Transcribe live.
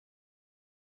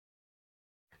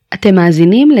אתם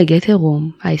מאזינים לגט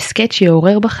רום, ההסכת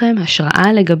שיעורר בכם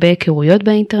השראה לגבי היכרויות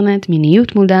באינטרנט,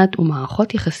 מיניות מודעת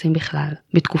ומערכות יחסים בכלל,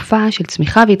 בתקופה של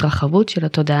צמיחה והתרחבות של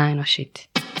התודעה האנושית.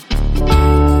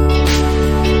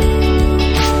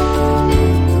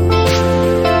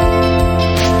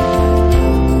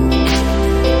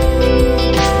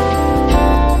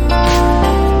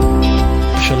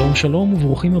 שלום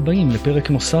וברוכים הבאים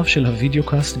לפרק נוסף של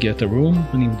הוידאו-קאסט Get a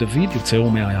Room. אני דוד, יוצר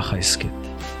ומארח ההסכת.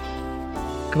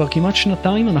 כבר כמעט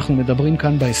שנתיים אנחנו מדברים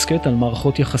כאן בהסכת על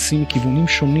מערכות יחסים מכיוונים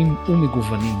שונים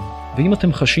ומגוונים. ואם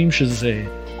אתם חשים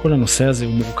כל הנושא הזה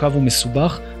הוא מורכב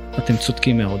ומסובך, אתם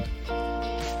צודקים מאוד.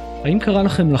 האם קרה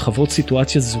לכם לחוות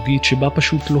סיטואציה זוגית שבה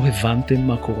פשוט לא הבנתם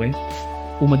מה קורה?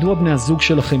 ומדוע בני הזוג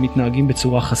שלכם מתנהגים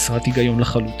בצורה חסרת היגיון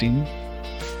לחלוטין?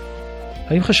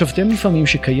 האם חשבתם לפעמים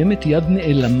שקיימת יד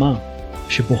נעלמה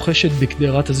שבוחשת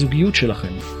בקדרת הזוגיות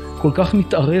שלכם, כל כך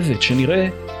מתערבת שנראה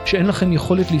שאין לכם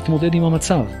יכולת להתמודד עם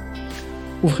המצב?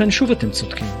 ובכן, שוב אתם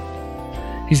צודקים.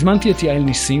 הזמנתי את יעל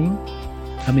ניסים,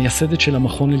 המייסדת של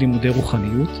המכון ללימודי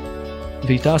רוחניות,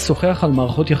 ואיתה אשוחח על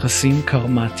מערכות יחסים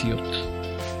קרמטיות.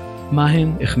 מה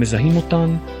הן, איך מזהים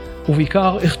אותן,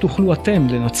 ובעיקר איך תוכלו אתם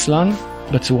לנצלן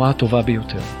בצורה הטובה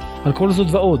ביותר. על כל זאת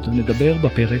ועוד נדבר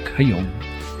בפרק היום.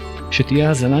 שתהיה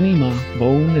האזנה נעימה,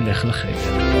 בואו נלך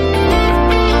לחדר.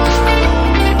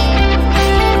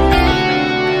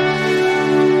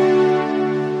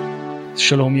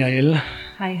 שלום יעל.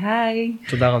 היי.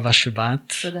 תודה רבה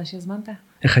שבאת. תודה שהזמנת.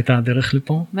 איך הייתה הדרך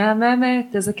לפה?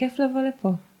 מהממת, איזה כיף לבוא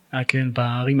לפה. כן,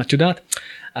 בערים. את יודעת,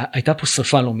 הייתה פה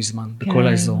שריפה לא מזמן, בכל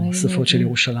האזור, שריפות של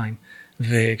ירושלים.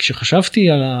 וכשחשבתי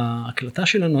על ההקלטה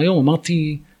שלנו היום,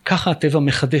 אמרתי, ככה הטבע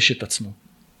מחדש את עצמו.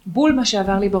 בול מה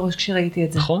שעבר לי בראש כשראיתי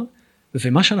את זה. נכון?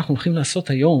 ומה שאנחנו הולכים לעשות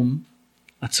היום,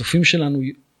 הצופים שלנו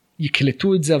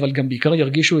יקלטו את זה, אבל גם בעיקר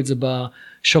ירגישו את זה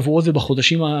בשבועות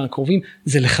ובחודשים הקרובים,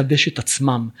 זה לחדש את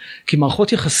עצמם. כי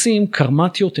מערכות יחסים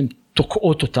קרמטיות הן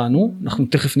תוקעות אותנו, אנחנו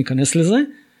תכף ניכנס לזה,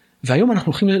 והיום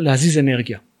אנחנו הולכים להזיז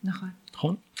אנרגיה. נכון.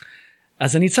 נכון?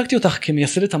 אז אני הצגתי אותך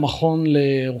כמייסדת המכון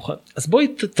לרוחניות. אז בואי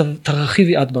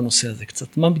תרחיבי את בנושא הזה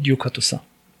קצת. מה בדיוק את עושה?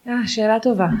 שאלה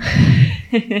טובה.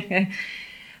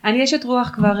 אני אשת רוח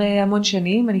כבר המון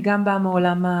שנים, אני גם באה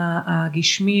מעולם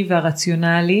הגשמי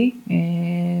והרציונלי,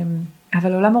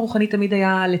 אבל העולם הרוחני תמיד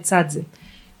היה לצד זה.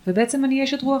 ובעצם אני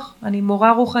אשת רוח, אני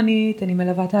מורה רוחנית, אני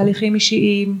מלווה תהליכים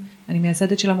אישיים, אני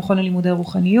מייסדת של המכון ללימודי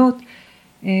רוחניות,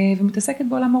 ומתעסקת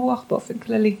בעולם הרוח באופן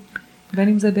כללי, בין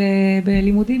אם זה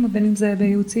בלימודים ובין אם זה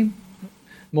בייעוצים.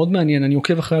 מאוד מעניין, אני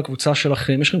עוקב אחרי הקבוצה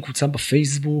שלכם, יש לכם קבוצה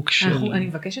בפייסבוק אני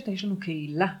מבקשת, יש לנו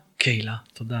קהילה. קהילה,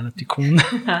 תודה על התיקון.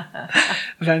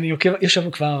 ואני עוקב, יש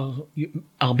לנו כבר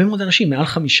הרבה מאוד אנשים, מעל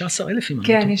 15,000.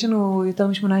 כן, יש לנו יותר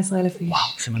מ-18,000 איש. וואו,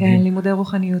 זה מדהים. כן, לימודי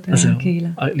רוחניות, קהילה.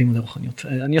 לימודי רוחניות.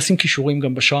 אני אשים קישורים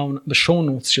גם בשואו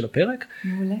נוטס של הפרק.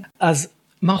 מעולה. אז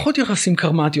מערכות יחסים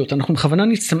קרמטיות, אנחנו בכוונה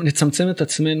נצמצם את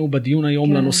עצמנו בדיון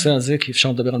היום לנושא הזה, כי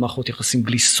אפשר לדבר על מערכות יחסים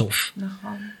בלי סוף.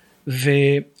 נכון.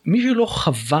 ומי שלא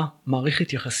חווה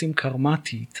מערכת יחסים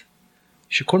קרמטית,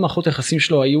 שכל מערכות היחסים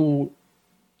שלו היו,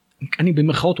 אני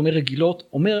במרכאות אומר רגילות,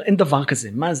 אומר אין דבר כזה,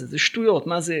 מה זה? זה שטויות,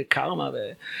 מה זה קרמה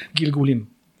וגלגולים.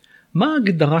 מה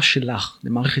ההגדרה שלך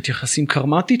למערכת יחסים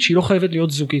קרמטית שהיא לא חייבת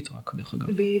להיות זוגית רק דרך אגב?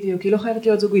 בדיוק, היא לא חייבת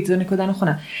להיות זוגית, זו נקודה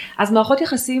נכונה. אז מערכות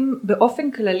יחסים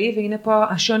באופן כללי, והנה פה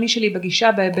השוני שלי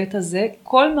בגישה בהיבט הזה,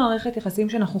 כל מערכת יחסים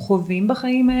שאנחנו חווים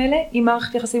בחיים האלה היא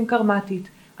מערכת יחסים קרמטית.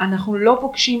 אנחנו לא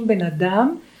פוגשים בן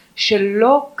אדם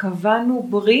שלא קבענו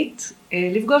ברית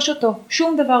לפגוש אותו.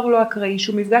 שום דבר הוא לא אקראי,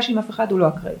 שום מפגש עם אף אחד הוא לא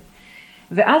אקראי.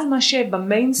 ואז מה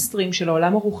שבמיינסטרים של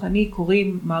העולם הרוחני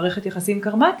קוראים מערכת יחסים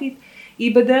קרמטית,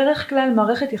 היא בדרך כלל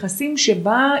מערכת יחסים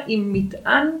שבאה עם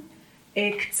מטען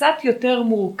קצת יותר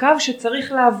מורכב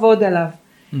שצריך לעבוד עליו.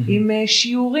 עם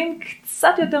שיעורים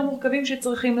קצת יותר מורכבים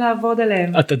שצריכים לעבוד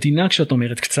עליהם. את עדינה כשאת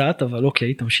אומרת קצת, אבל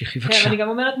אוקיי, תמשיכי בבקשה. כן, אני גם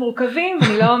אומרת מורכבים,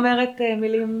 אני לא אומרת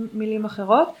מילים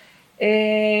אחרות.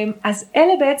 אז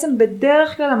אלה בעצם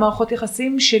בדרך כלל המערכות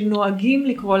יחסים שנוהגים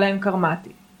לקרוא להם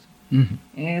קרמטיות.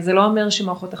 זה לא אומר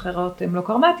שמערכות אחרות הן לא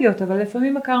קרמטיות, אבל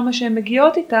לפעמים הקרמה שהן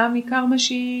מגיעות איתן היא קרמה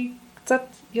שהיא קצת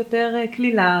יותר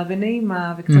כלילה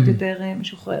ונעימה וקצת יותר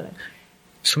משוחררת.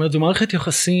 זאת אומרת, זו מערכת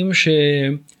יחסים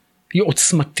היא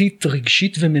עוצמתית,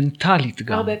 רגשית ומנטלית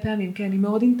גם. הרבה פעמים, כן, היא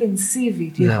מאוד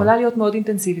אינטנסיבית, היא יכולה להיות מאוד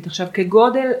אינטנסיבית. עכשיו,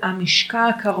 כגודל המשקע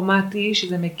הקרמטי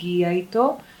שזה מגיע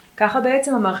איתו, ככה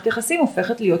בעצם המערכת יחסים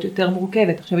הופכת להיות יותר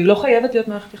מורכבת. עכשיו, היא לא חייבת להיות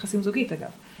מערכת יחסים זוגית, אגב.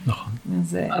 נכון.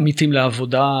 עמיתים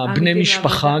לעבודה, בני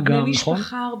משפחה גם, נכון? בני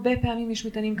משפחה, הרבה פעמים יש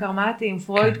מטענים קרמטיים,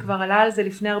 פרויד כבר עלה על זה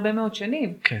לפני הרבה מאוד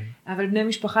שנים. כן. אבל בני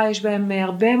משפחה יש בהם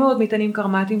הרבה מאוד מטענים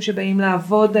קרמטיים שבאים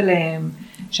לעבוד עליהם,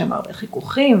 שם הרבה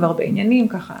חיכוכים והרבה עניינים,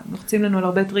 ככה, נוחצים לנו על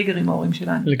הרבה טריגרים ההורים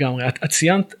שלנו. לגמרי, את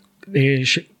ציינת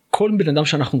שכל בן אדם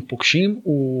שאנחנו פוגשים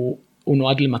הוא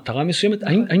נועד למטרה מסוימת,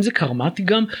 האם זה קרמטי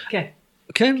גם? כן.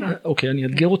 כן? אוקיי, אני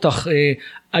אתגר אותך,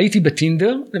 הייתי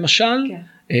בטינדר למשל,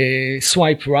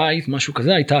 סווייפ רייט, משהו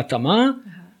כזה, הייתה התאמה,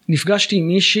 נפגשתי עם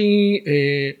מישהי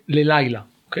ללילה,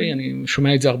 אוקיי, אני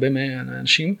שומע את זה הרבה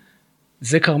מהאנשים,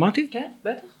 זה קרמטי? כן,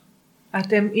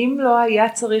 בטח. אם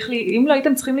לא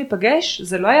הייתם צריכים להיפגש,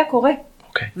 זה לא היה קורה.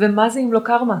 אוקיי. ומה זה אם לא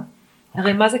קרמה?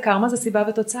 הרי מה זה קרמה? זה סיבה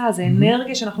ותוצאה, זה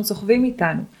אנרגיה שאנחנו סוחבים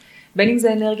איתנו. בין אם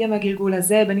זה אנרגיה מהגלגול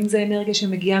הזה, בין אם זה אנרגיה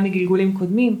שמגיעה מגלגולים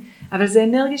קודמים, אבל זה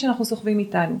אנרגיה שאנחנו סוחבים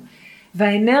איתנו.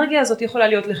 והאנרגיה הזאת יכולה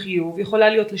להיות לחיוב, יכולה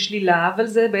להיות לשלילה, אבל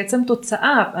זה בעצם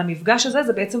תוצאה, המפגש הזה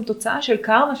זה בעצם תוצאה של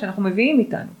קרמה שאנחנו מביאים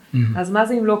איתנו. אז מה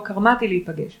זה אם לא קרמתי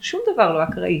להיפגש? שום דבר לא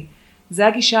אקראי. זה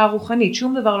הגישה הרוחנית,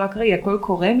 שום דבר לא אקראי, הכל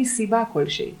קורה מסיבה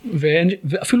כלשהי.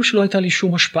 ואפילו שלא הייתה לי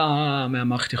שום השפעה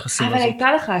מהמערכת יחסים הזאת. אבל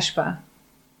הייתה לך השפעה.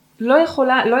 לא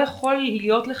יכול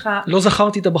להיות לך... לא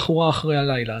זכרתי את הבחורה אחרי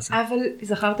הלילה הזה. אבל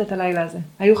זכרת את הלילה הזה.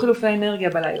 היו חילופי אנרגיה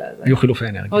בלילה הזה. היו חילופי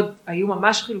אנרגיה. עוד היו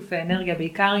ממש חילופי אנרגיה,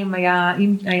 בעיקר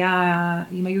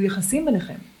אם היו יחסים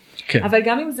ביניכם. כן. אבל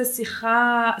גם אם זה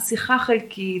שיחה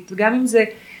חלקית, גם אם זה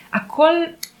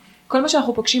כל מה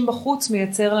שאנחנו פוגשים בחוץ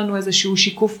מייצר לנו איזשהו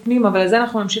שיקוף פנים, אבל על זה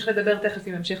אנחנו נמשיך לדבר תכף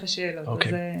עם המשך השאלות.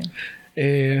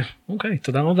 אוקיי,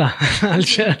 תודה רבה על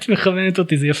שאת מכוונת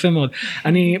אותי, זה יפה מאוד.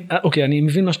 אני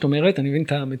מבין מה שאת אומרת, אני מבין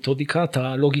את המתודיקה, את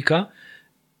הלוגיקה.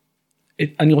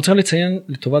 אני רוצה לציין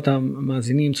לטובת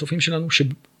המאזינים, צופים שלנו,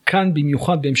 שכאן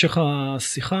במיוחד בהמשך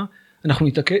השיחה, אנחנו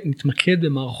נתמקד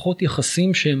במערכות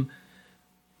יחסים שהן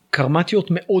קרמטיות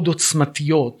מאוד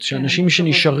עוצמתיות, שאנשים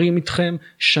שנשארים איתכם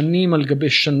שנים על גבי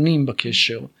שנים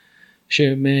בקשר,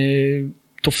 שהם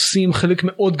תופסים חלק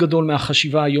מאוד גדול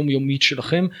מהחשיבה היומיומית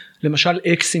שלכם, למשל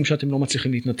אקסים שאתם לא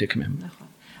מצליחים להתנתק מהם. נכון.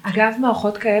 אגב,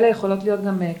 מערכות כאלה יכולות להיות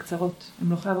גם קצרות,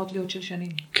 הן לא חייבות להיות של שנים.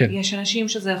 כן. יש אנשים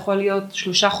שזה יכול להיות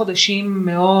 3 חודשים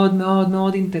מאוד מאוד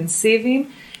מאוד אינטנסיביים,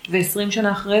 ו20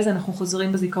 שנה אחרי זה אנחנו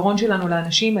חוזרים בזיכרון שלנו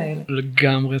לאנשים האלה.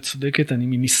 לגמרי צודקת, אני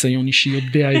מניסיון אישי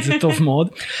יודע את זה טוב מאוד.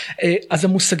 אז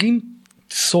המושגים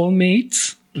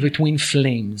soulmates ו-twin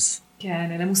flames. כן,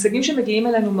 אלה מושגים שמגיעים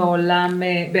אלינו מעולם,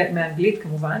 מאנגלית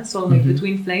כמובן, soulmate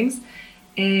ו-twin flames.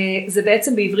 זה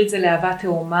בעצם בעברית זה להבה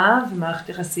תאומה ומערכת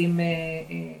יחסים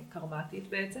קרמטית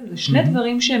בעצם. זה שני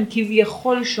דברים שהם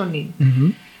כביכול שונים.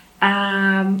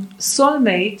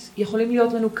 הסולמייט יכולים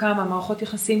להיות לנו כמה מערכות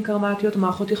יחסים קרמטיות,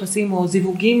 מערכות יחסים או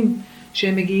זיווגים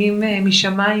שהם מגיעים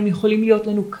משמיים, יכולים להיות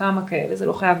לנו כמה כאלה, זה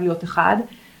לא חייב להיות אחד.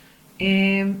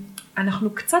 אנחנו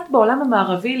קצת בעולם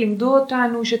המערבי לימדו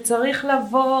אותנו שצריך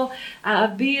לבוא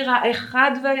האביר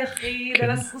האחד והיחיד על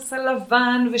הסוס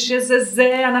הלבן ושזה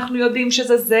זה, אנחנו יודעים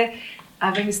שזה זה,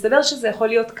 אבל מסתבר שזה יכול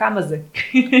להיות כמה זה.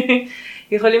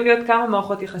 יכולים להיות כמה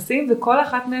מערכות יחסים וכל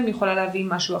אחת מהן יכולה להביא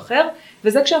משהו אחר,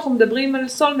 וזה כשאנחנו מדברים על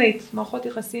סולמייט, מערכות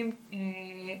יחסים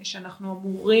שאנחנו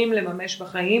אמורים לממש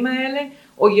בחיים האלה,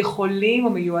 או יכולים או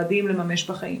מיועדים לממש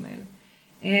בחיים האלה.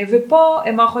 ופה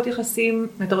הם מערכות יחסים,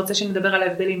 אתה רוצה שנדבר על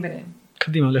ההבדלים ביניהם?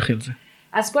 קדימה, לכי על זה.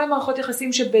 אז פה הם מערכות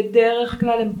יחסים שבדרך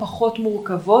כלל הן פחות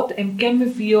מורכבות, הן כן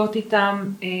מביאות איתם,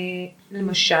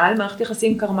 למשל, מערכת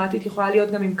יחסים קרמטית יכולה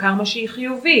להיות גם עם קרמה שהיא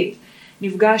חיובית.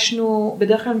 נפגשנו,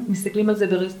 בדרך כלל מסתכלים על זה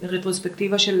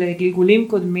ברטרוספקטיבה של גלגולים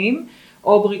קודמים,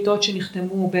 או בריתות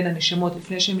שנחתמו בין הנשמות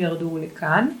לפני שהם ירדו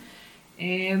לכאן.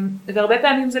 והרבה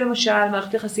פעמים זה למשל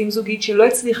מערכת יחסים זוגית שלא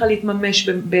הצליחה להתממש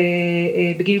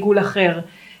בגלגול אחר,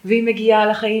 והיא מגיעה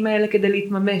לחיים האלה כדי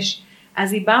להתממש.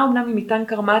 אז היא באה אמנם עם מטען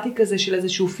קרמטי כזה של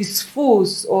איזשהו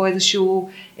פספוס, או איזשהו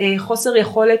חוסר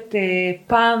יכולת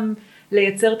פעם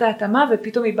לייצר את ההתאמה,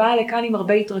 ופתאום היא באה לכאן עם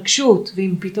הרבה התרגשות,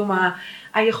 ועם פתאום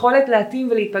היכולת להתאים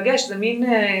ולהיפגש, זה מין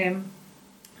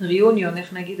ריאוניון,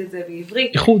 איך נגיד את זה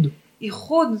בעברית?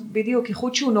 איחוד, בדיוק,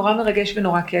 איחוד שהוא נורא מרגש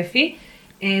ונורא כיפי.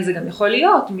 זה גם יכול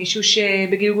להיות מישהו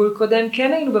שבגלגול קודם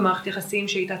כן היינו במערכת יחסים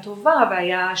שהייתה טובה,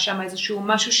 והיה שם איזשהו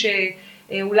משהו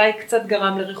שאולי קצת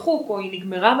גרם לריחוק, או היא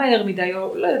נגמרה מהר מדי,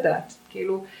 או לא יודעת.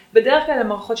 כאילו, בדרך כלל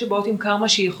המערכות שבאות עם קרמה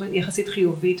שהיא יחסית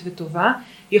חיובית וטובה,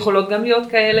 יכולות גם להיות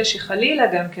כאלה שחלילה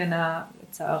גם כן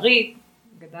לצערי,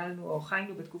 גדלנו או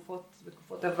חיינו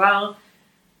בתקופות עבר,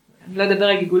 אני לא אדבר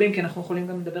על גלגולים, כי אנחנו יכולים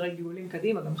גם לדבר על גלגולים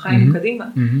קדימה, גם חיינו קדימה.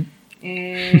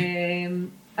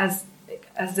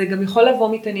 אז זה גם יכול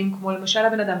לבוא מטענים, כמו למשל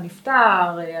הבן אדם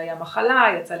נפטר, היה מחלה,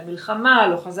 יצא למלחמה,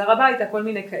 לא חזר הביתה, כל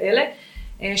מיני כאלה,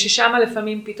 ששם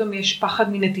לפעמים פתאום יש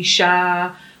פחד מנטישה,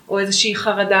 או איזושהי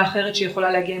חרדה אחרת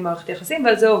שיכולה להגיע עם מערכת יחסים,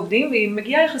 ועל זה עובדים, והיא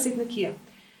מגיעה יחסית נקייה.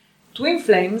 טווין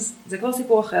פליימס, זה כבר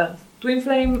סיפור אחר. טווין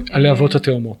פליים... הלהבות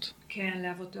התאומות. כן,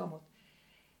 להבות תאומות.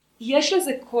 יש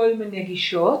לזה כל מיני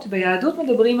גישות, ביהדות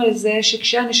מדברים על זה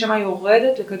שכשהנשמה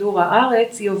יורדת לכדור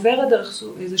הארץ, היא עוברת דרך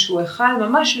איזשהו היכל,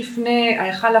 ממש לפני,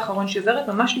 ההיכל האחרון שעוברת,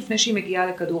 ממש לפני שהיא מגיעה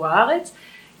לכדור הארץ,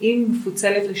 היא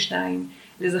מפוצלת לשתיים,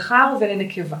 לזכר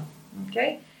ולנקבה,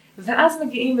 אוקיי? ואז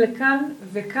מגיעים לכאן,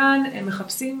 וכאן הם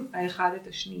מחפשים האחד את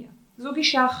השנייה. זו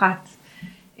גישה אחת.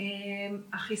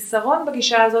 החיסרון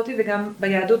בגישה הזאת, וגם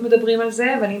ביהדות מדברים על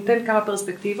זה, ואני אתן כמה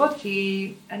פרספקטיבות,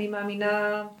 כי אני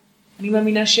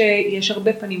מאמינה שיש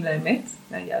הרבה פנים לאמת,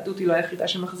 היהדות היא לא היחידה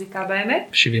שמחזיקה באמת.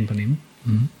 70 פנים.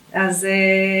 אז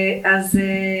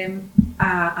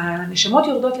הנשמות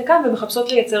יורדות לכאן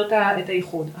ומחפשות לייצר את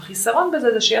הייחוד. החיסרון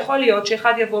בזה זה שיכול להיות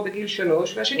שאחד יבוא בגיל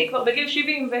 3 והשני כבר בגיל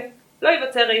 70 ולא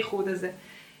ייווצר הייחוד הזה.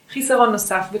 חיסרון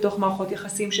נוסף בתוך מערכות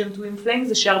יחסים שהם טווין פליים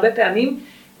זה שהרבה פעמים,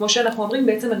 כמו שאנחנו אומרים,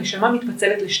 בעצם הנשמה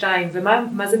מתפצלת לשתיים.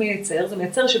 ומה זה מייצר? זה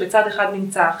מייצר שבצד אחד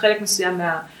נמצא חלק מסוים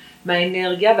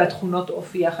מהאנרגיה והתכונות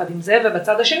אופי יחד עם זה,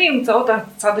 ובצד השני נמצאות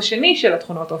הצד השני של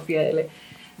התכונות אופי האלה.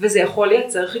 וזה יכול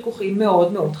לייצר חיכוכים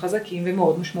מאוד מאוד חזקים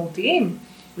ומאוד משמעותיים.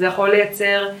 זה יכול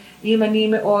לייצר, אם אני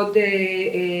מאוד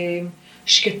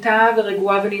שקטה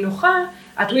ורגועה ונינוחה,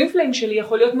 הטווין פליים שלי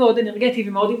יכול להיות מאוד אנרגטי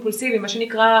ומאוד אימפולסיבי, מה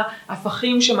שנקרא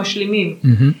הפכים שמשלימים.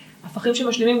 הפכים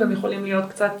שמשלימים גם יכולים להיות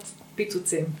קצת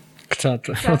פיצוצים. קצת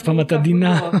עוד פעם את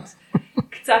עדינה.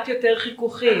 קצת יותר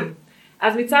חיכוכים.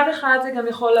 אז מצד אחד זה גם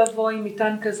יכול לבוא עם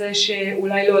מטען כזה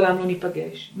שאולי לעולם לא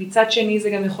ניפגש. מצד שני זה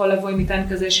גם יכול לבוא עם מטען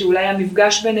כזה שאולי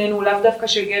המפגש בינינו לאו דווקא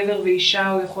של גבר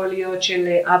ואישה, הוא יכול להיות של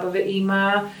אבא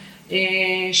ואימא,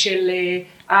 של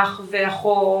אח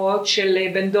ואחות, של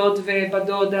בן דוד ובת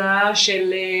דודה,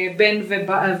 של בן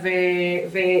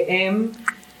ואם.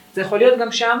 זה יכול להיות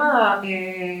גם שמה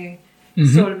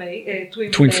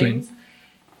טווין פליימס.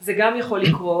 זה גם יכול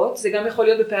לקרות, זה גם יכול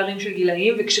להיות בפערים של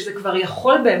גילאים, וכשזה כבר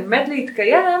יכול באמת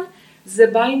להתקיים, זה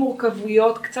בא עם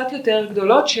מורכבויות קצת יותר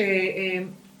גדולות,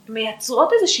 שמייצרות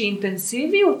איזושהי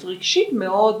אינטנסיביות רגשית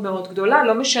מאוד מאוד גדולה,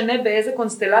 לא משנה באיזה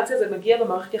קונסטלציה זה מגיע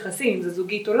במערכת יחסים, אם זה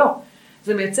זוגית או לא.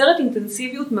 זה מייצרת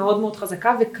אינטנסיביות מאוד מאוד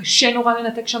חזקה, וקשה נורא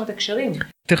לנתק שם את הקשרים.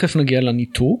 תכף נגיע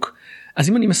לניתוק, אז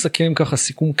אם אני מסכם ככה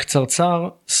סיכום קצרצר,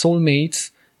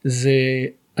 soulmates זה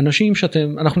אנשים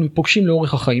אנחנו פוגשים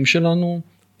לאורך החיים שלנו,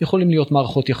 יכולים להיות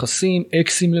מערכות יחסים,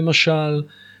 אקסים למשל,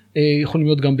 יכולים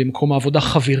להיות גם במקום העבודה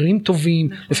חברים טובים,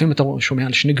 לפעמים אתה שומע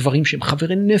על שני גברים שהם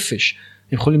חברי נפש,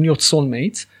 הם יכולים להיות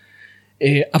soulmates,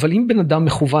 אבל אם בן אדם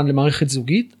מכוון למערכת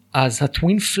זוגית, אז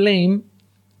הטווין פליים,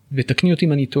 ותקני אותי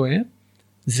אם אני טועה,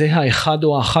 זה האחד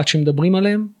או האחת שמדברים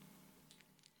עליהם?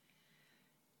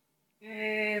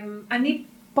 אני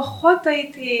פחות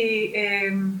הייתי...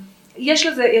 יש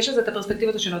לזה את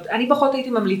הפרספקטיבות השונות. אני פחות הייתי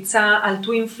ממליצה על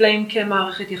טווין פליים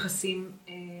כמערכת יחסים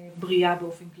בריאה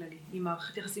באופן כללי. היא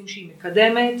מערכת יחסים שהיא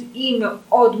מקדמת, היא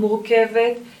מאוד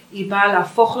מורכבת, היא באה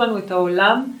להפוך לנו את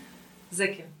העולם, זה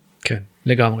כן. כן,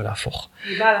 לגמרי להפוך.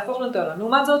 היא באה להפוך לנו את העולם.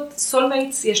 לעומת זאת,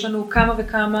 soulmates, יש לנו כמה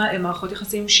וכמה מערכות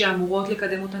יחסים שאמורות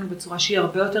לקדם אותנו בצורה שהיא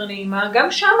הרבה יותר נעימה.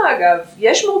 גם שם אגב,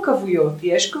 יש מורכבויות,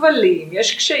 יש כבלים,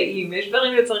 יש קשיים, יש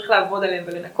דברים שצריך לעבוד עליהם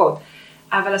ולנקות.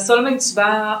 אבל ה-soulmates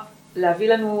בא להביא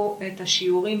לנו את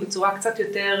השיעורים בצורה קצת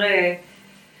יותר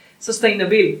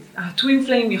סוסטיינבילית. הטווין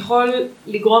פליים יכול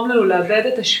לגרום לנו לאבד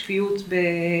את השפיות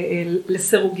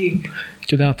לסירוגים.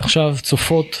 את יודעת, עכשיו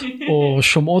צופות או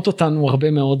שומעות אותנו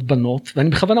הרבה מאוד בנות, ואני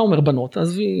בכוונה אומר בנות,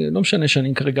 אז לא משנה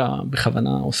שאני כרגע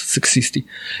בכוונה או סקסיסטי,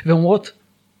 ואומרות,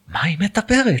 מה היא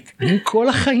מטפרת? אני כל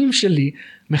החיים שלי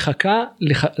מחכה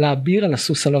להביר על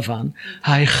הסוס הלבן,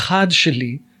 האחד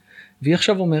שלי, והיא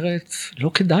עכשיו אומרת,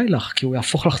 לא כדאי לך, כי הוא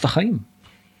יהפוך לך את החיים.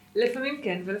 לפעמים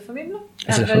כן, ולפעמים לא.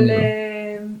 אז לפעמים לא.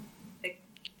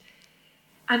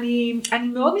 אני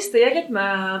מאוד מסתייגת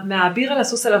מהאביר על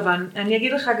הסוס הלבן. אני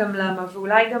אגיד לך גם למה,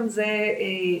 ואולי גם זה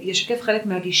ישקף חלק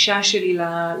מהגישה שלי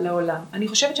לעולם. אני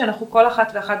חושבת שאנחנו כל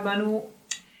אחת ואחת בנו,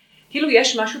 כאילו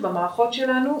יש משהו במערכות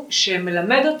שלנו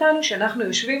שמלמד אותנו שאנחנו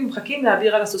יושבים ומחכים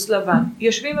לאביר על הסוס לבן.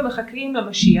 יושבים ומחכים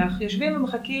למשיח, יושבים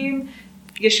ומחכים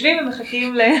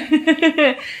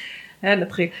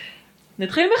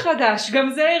נתחיל מחדש,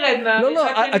 גם זה ירד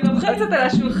אני לוחצת על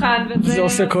השולחן. זה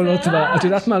עושה קולות, את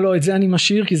יודעת מה, לא, את זה אני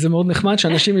משאיר, כי זה מאוד נחמד,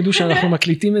 שאנשים ידעו שאנחנו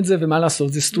מקליטים את זה, ומה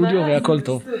לעשות, זה סטודיו והכל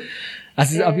טוב.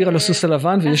 אז אביר על הסוס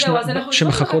הלבן, ויש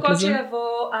שמחכות לזה. אז אנחנו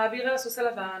שיבוא האביר על הסוס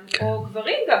הלבן, או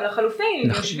גברים גם לחלופין,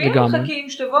 יושבים ומחכים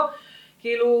שתבוא,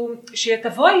 כאילו,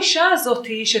 שתבוא האישה הזאת,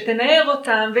 שתנער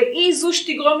אותם, והיא זו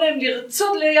שתגרום להם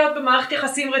לרצות להיות במערכת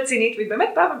יחסים רצינית, והיא באמת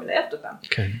באה ומנערת אותם.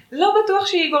 כן. לא בטוח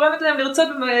שהיא גורמת להם לרצות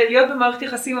להיות במערכת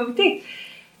יחסים אמיתית.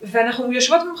 ואנחנו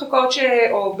יושבות ומחכות,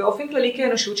 או באופן כללי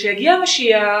כאנושות, שיגיע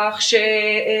המשיח,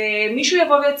 שמישהו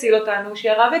יבוא ויציל אותנו,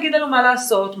 שהרב יגיד לנו מה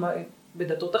לעשות,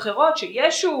 בדתות אחרות,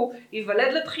 שישו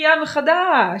ייוולד לתחייה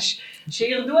מחדש,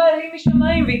 שירדו האלים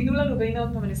משמיים ויתנו לנו, והנה עוד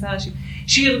פעם אני עושה אנשים,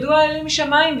 שירדו האלים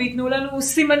משמיים ויתנו לנו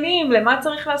סימנים למה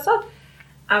צריך לעשות,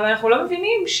 אבל אנחנו לא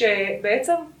מבינים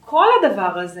שבעצם כל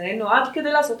הדבר הזה נועד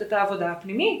כדי לעשות את העבודה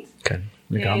הפנימית. כן,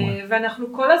 לגמרי.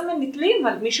 ואנחנו כל הזמן נתלים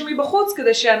על מישהו מבחוץ,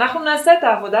 כדי שאנחנו נעשה את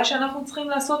העבודה שאנחנו צריכים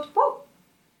לעשות פה.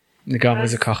 לגמרי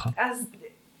זה ככה.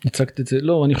 הצגת את זה,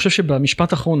 לא, אני חושב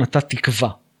שבמשפט האחרון נתת תקווה,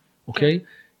 אוקיי?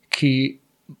 כי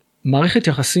מערכת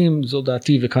יחסים, זו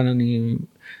דעתי, וכאן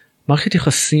מערכת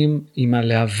יחסים עם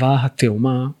הלהבה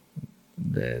התאומה,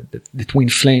 the twin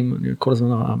flame, אני כל הזמן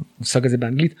המושג הזה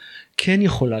באנגלית, כן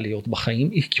יכולה להיות בחיים,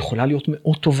 היא יכולה להיות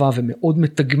מאוד טובה ומאוד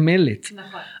מתגמלת,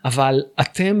 נכון. אבל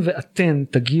אתם ואתן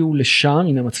תגיעו לשם,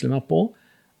 הנה המצלמה פה,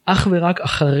 אך ורק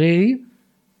אחרי,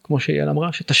 כמו שיעל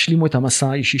אמרה, שתשלימו את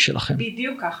המסע האישי שלכם.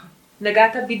 בדיוק ככה.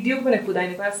 נגעת בדיוק בנקודה,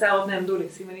 נקודה שערות נעמדו לי,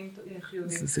 סימנים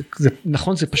חיוביים.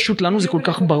 נכון, זה פשוט לנו, זה כל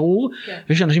כך ברור,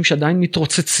 ויש אנשים שעדיין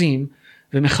מתרוצצים,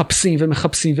 ומחפשים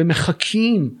ומחפשים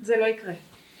ומחכים. זה לא יקרה.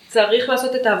 צריך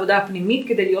לעשות את העבודה הפנימית,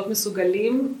 כדי להיות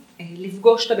מסוגלים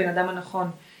לפגוש את הבן אדם הנכון.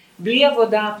 בלי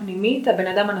עבודה פנימית, הבן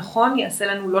אדם הנכון יעשה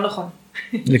לנו לא נכון.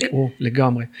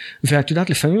 לגמרי. ואת יודעת,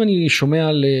 לפעמים אני שומע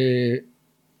על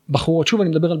בחורות, שוב אני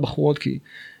מדבר על בחורות,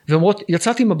 ואומרות,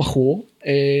 יצאתי עם הבחור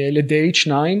לדייט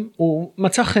 2, הוא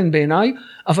מצא חן בעיניי,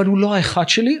 אבל הוא לא האחד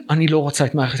שלי, אני לא רוצה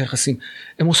את מערכת היחסים.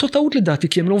 הם עושות טעות לדעתי,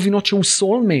 כי הם לא מבינות שהוא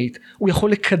soulmate, הוא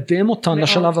יכול לקדם אותן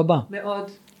לשלב הבא.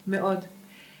 מאוד, מאוד.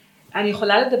 אני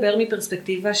יכולה לדבר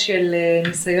מפרספקטיבה של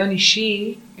ניסיון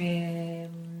אישי,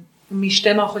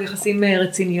 משתי מערכות יחסים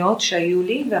רציניות שהיו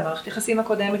לי, והמערכת יחסים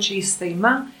הקודמת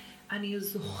שהסתיימה, אני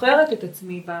זוכרת את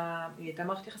עצמי, היא הייתה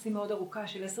מערכת יחסים מאוד ארוכה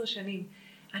של 10 שנים,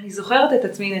 אני זוכרת את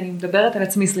עצמי, אני מדברת על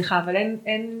עצמי, סליחה, אבל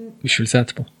אין בשביל זה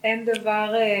את פה. אין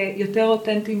דבר יותר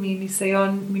אותנטי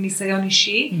מניסיון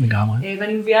אישי, לגמרי.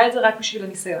 ואני מביאה את זה רק בשביל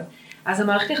הניסיון. אז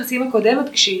המערכת יחסים הקודמת,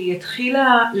 כשהיא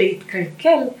התחילה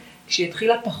להתקלקל, כשהיא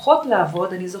התחילה פחות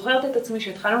לעבוד, אני זוכרת את עצמי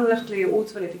שהתחלנו ללכת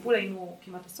לייעוץ ולטיפול, היינו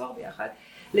כמעט עשור ביחד,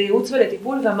 לייעוץ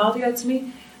ולטיפול, ואמרתי לעצמי,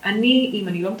 אם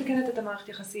אני לא מתקנת את המערכת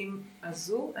יחסים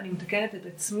הזו, אני מתקנת את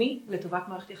עצמי לטובת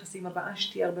מערכת יחסים הבאה,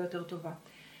 שתהיה הרבה יותר טובה.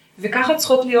 וככה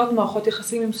צריכות להיות מערכות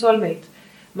יחסים עם סולמייט,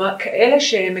 כאלה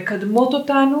שמקדמות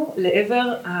אותנו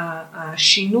לעבר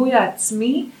השינוי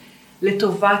העצמי,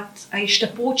 לטובת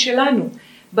ההשתפרות שלנו.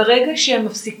 ברגע שהן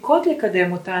מפסיקות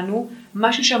לקדם אותנו,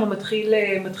 משהו שם מתחיל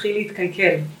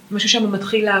להתקלקל, משהו שם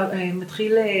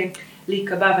מתחיל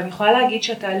להיקבע, ואני יכולה להגיד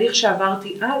שהתהליך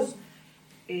שעברתי אז,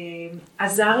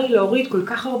 עזר לי להוריד כל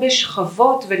כך הרבה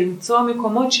שכבות, ולמצוא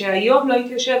מקומות שהיום לא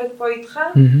הייתי יושבת פה איתך,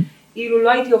 אילו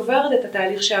לא הייתי עוברת את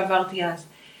התהליך שעברתי אז.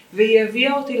 והיא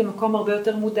הביאה אותי למקום הרבה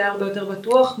יותר מודע, הרבה יותר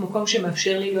בטוח, מקום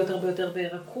שמאפשר לי להיות הרבה יותר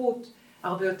בערכות,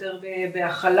 הרבה יותר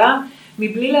בהכלה,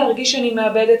 מבלי להרגיש שאני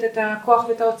מאבדת את הכוח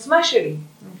ואת העוצמה שלי,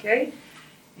 אוקיי?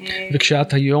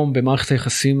 וכשאת היום במערכת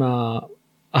היחסים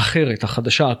האחרת,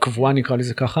 החדשה, הקבועה נקרא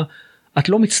לזה ככה, את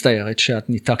לא מצטערת שאת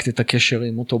ניתקת את הקשר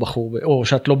עם אותו בחור, או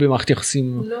שאת לא במערכת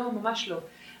יחסים? לא, ממש לא.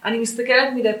 אני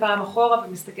מסתכלת מדי פעם אחורה,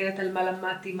 ומסתכלת על מה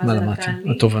למדתי, מה זה נתן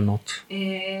לי. התובנות.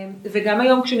 וגם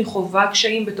היום כשאני חווה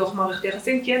קשיים בתוך מערכת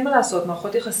יחסים, כי אין מה לעשות,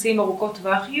 מערכות יחסים ארוכות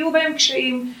טווח, יהיו בהם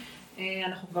קשיים.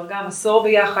 אנחנו כבר גם עשור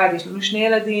ביחד, יש לנו 2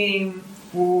 ילדים,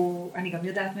 אני גם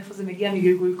יודעת מאיפה זה מגיע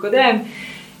מגלגול קודם,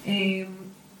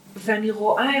 ואני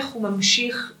רואה איך הוא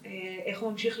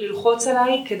ממשיך ללחוץ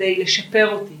עליי כדי לשפר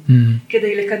אותי,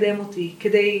 כדי לקדם אותי,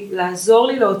 כדי לעזור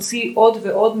לי להוציא עוד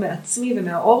ועוד מעצמי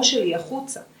ומהאור שלי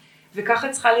החוצה. וככה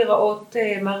צריכה לראות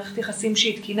מערכת יחסים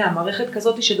שהיא תקינה, מערכת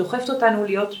כזאת שדוחפת אותנו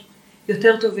להיות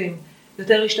יותר טובים,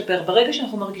 יותר להשתפר. ברגע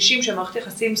שאנחנו מרגישים שהמערכת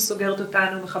יחסים סוגרת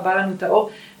אותנו, מכבה לנו את האור,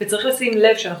 וצריך לשים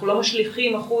לב שאנחנו לא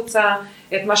משליכים החוצה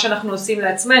את מה שאנחנו עושים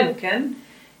לעצמנו, כן?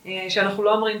 שאנחנו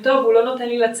לא אומרים, טוב, הוא לא נותן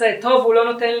לי לצאת, טוב, הוא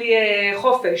לא נותן לי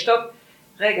חופש, טוב.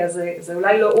 רגע, זה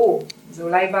אולי לא הוא, זה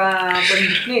אולי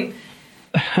בפנים.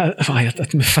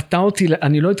 את מפתה אותי,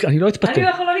 אני לא אתפתה. אני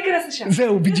לא ניכנס לשם.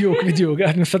 זהו, בדיוק.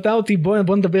 את מפתה אותי,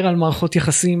 בוא נדבר על מערכות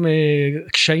יחסים,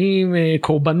 קשיים,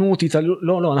 קורבנות,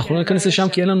 לא, אנחנו לא ניכנס לשם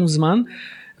כי אין לנו זמן,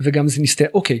 וגם זה נסתה.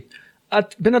 אוקיי,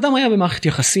 בן אדם היה במערכת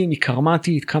יחסים, היא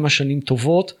קרמטית, כמה שנים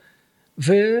טובות,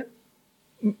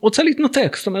 ורוצה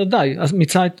להתנתק, זאת אומרת, די, אז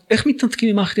איך מתנתקים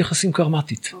ממערכת יחסים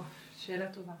קרמטית? שאלה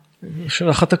טובה. של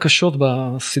אחת הקשות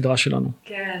בסדרה שלנו.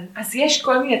 כן, אז יש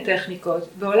כל מיני טכניקות,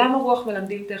 בעולם הרוח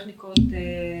מלמדים טכניקות,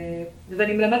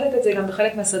 ואני מלמדת את זה גם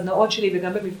בחלק מהסדנאות שלי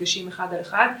וגם במפגשים אחד על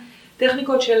אחד,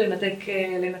 טכניקות של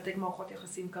לנתק מערכות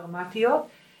יחסים קרמטיות,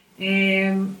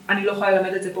 אני לא יכולה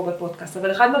ללמד את זה פה בפודקאסט,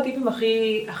 אבל אחד מהטיפים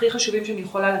הכי חשובים שאני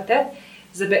יכולה לתת,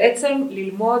 זה בעצם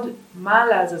ללמוד מה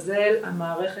לעזאזל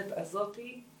המערכת הזאת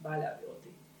באה להעביר אותי.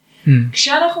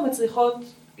 כשאנחנו מצליחות,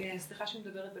 סליחה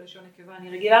שמדברת בלשון נקבה,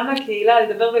 אני רגילה מהקהילה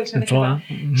לדבר בלשון נקבה,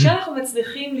 כשאנחנו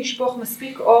מצליחים לשפוך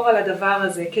מספיק אור על הדבר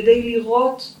הזה, כדי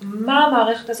לראות מה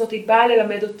המערכת הזאת באה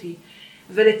ללמד אותי,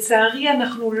 ולצערי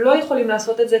אנחנו לא יכולים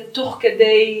לעשות את זה תוך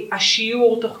כדי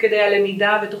השיעור, תוך כדי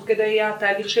הלמידה ותוך כדי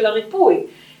התהליך של הריפוי,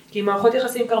 כי מערכות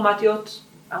יחסים קרמטיות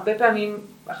הרבה פעמים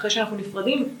אחרי שאנחנו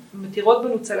נפרדים מתירות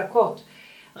בנו צלקות.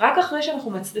 רק אחרי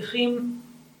שאנחנו מצליחים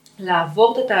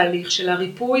לעבור את התהליך של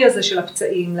הריפוי הזה של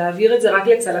הפצעים, להעביר את זה רק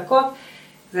לצלקות,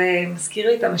 זה מזכיר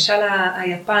לי את המשל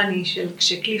היפני של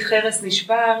כשכלי חרס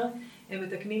נשבר, הם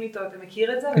מתקנים איתו, אתה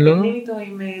מכיר את זה? לא. מתקנים איתו,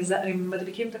 הם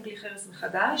מדביקים את הכלי חרס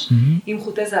מחדש עם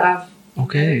חוטי זהב.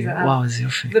 אוקיי, וואו, איזה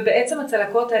יופי. ובעצם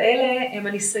הצלקות האלה הם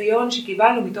הניסיון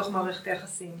שקיבלנו מתוך מערכת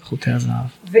היחסים. חוטי הזהב.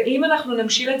 ואם אנחנו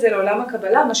נמשיל את זה לעולם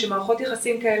הקבלה, מה שמערכות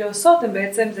יחסים כאלה עושות, הם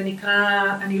בעצם, זה נקרא,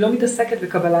 אני לא מתעסקת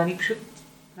בקבלה, אני פשוט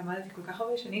למדתי כל כך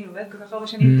הרבה שנים, לומדת כל כך הרבה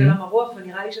שנים את עולם הרוח,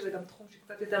 ונראה לי שזה גם תחום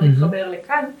שקצת יותר מתחבר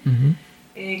לכאן.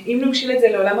 אם נמשיל את זה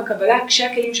לעולם הקבלה,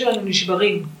 כשהכלים שלנו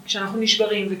נשברים, כשאנחנו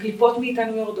נשברים, וקליפות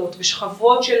מאיתנו יורדות,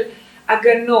 ושכבות של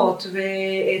הגנות,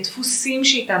 ודפוסים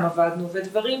שאיתם עבדנו,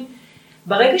 ודברים,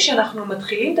 ברגע שאנחנו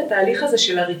מתחילים את התהליך הזה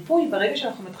של הריפוי, ברגע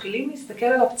שאנחנו מתחילים להסתכל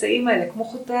על הפצעים האלה, כמו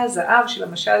חוטי הזהב של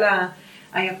המשל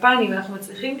היפני, ואנחנו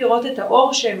מצליחים לראות את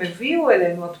האור שהם הביאו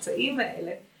אלינו, הפצעים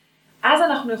האלה, אז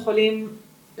אנחנו יכולים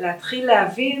להתחיל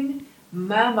להבין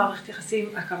מה המערכת יחסים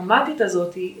הקרמטית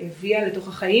הזאת הביאה לתוך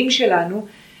החיים שלנו,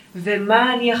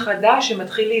 ומה אני החדש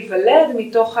שמתחיל להיוולד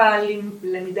מתוך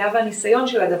הלמידה והניסיון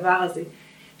של הדבר הזה.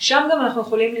 שם גם אנחנו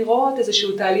יכולים לראות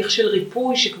איזשהו תהליך של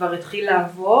ריפוי שכבר התחיל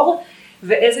לעבור,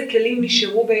 ואיזה כלים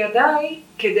נשארו בידיי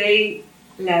כדי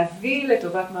להביא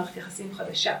לטובת מערכת יחסים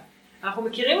חדשה. אנחנו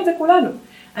מכירים את זה כולנו.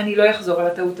 אני לא אחזור על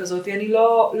הטעות הזאת, אני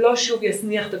לא שוב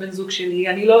יסניח את הבן זוג שלי,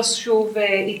 אני לא שוב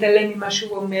יתעלם ממה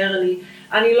שהוא אומר לי,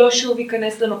 אני לא שוב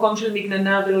ייכנס למקום של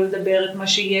מגננה ולא לדבר את מה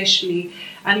שיש לי,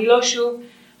 אני לא שוב,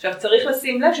 עכשיו צריך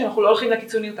לשים לב שאנחנו לא הולכים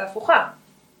לקיצוניות ההפוכה,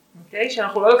 אוקיי?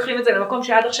 שאנחנו לא לוקחים את זה למקום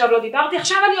שעד עכשיו לא דיברתי,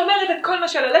 עכשיו אני אומרת את כל מה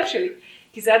של הלב שלי,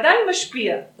 כי זה עדיין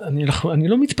משפיע.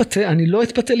 אני לא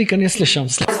אתפתה להיכנס לשם.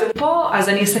 אז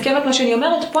אני אסכם את מה שאני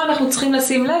אומרת, פה אנחנו צריכים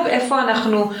לשים לב איפה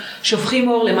אנחנו שופכים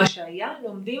אור למה שהיה,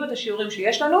 לומדים את השיעורים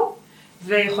שיש לנו,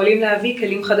 ויכולים להביא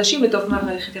כלים חדשים לתוך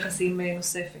מערכת יחסים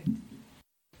נוספת.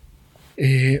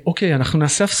 אוקיי, אנחנו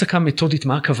נעשה הפסקה מתודית,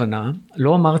 מה הכוונה?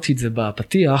 לא אמרתי את זה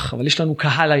בפתיח, אבל יש לנו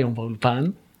קהל היום באולפן.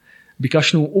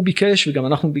 הוא ביקש וגם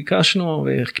אנחנו ביקשנו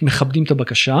ומכבדים את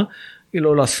הבקשה.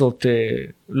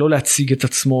 לא להציג את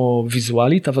עצמו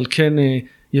ויזואלית, אבל כן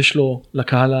יש לו,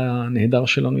 לקהל הנהדר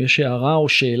שלנו, יש הערה או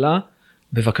שאלה,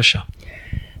 בבקשה.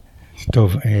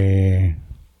 טוב,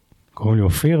 קוראים לי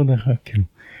אופיר, כן.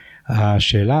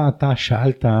 השאלה, אתה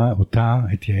שאלת אותה,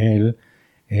 את יעל,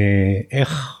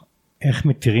 איך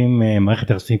מתירים מערכת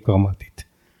יחסים קרמטית?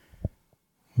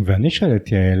 ואני שואל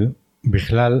את יעל,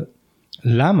 בכלל,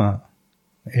 למה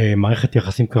מערכת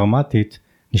יחסים קרמטית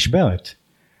נשברת?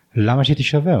 למה שהיא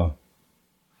תישבר?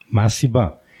 מה הסיבה?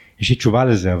 יש לי תשובה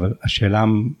לזה, אבל השאלה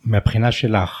מהבחינה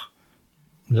שלך,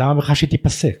 למה בכלל שהיא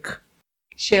תיפסק?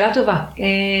 שאלה טובה.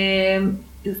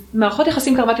 מערכות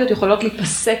יחסים קרמטיות יכולות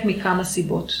להיפסק מכמה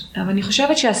סיבות, אבל אני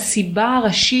חושבת שהסיבה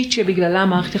הראשית שבגללה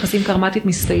מערכת יחסים קרמטית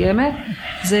מסתיימת,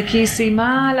 זה כי היא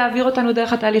סיימה להעביר אותנו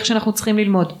דרך התהליך שאנחנו צריכים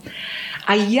ללמוד.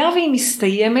 היה והיא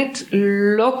מסתיימת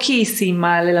לא כי היא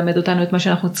סיימה ללמד אותנו את מה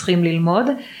שאנחנו צריכים ללמוד,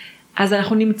 אז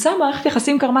אנחנו נמצא מערכת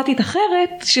יחסים קרמטית אחרת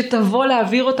שתבוא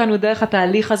להעביר אותנו דרך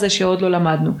התהליך הזה שעוד לא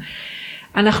למדנו.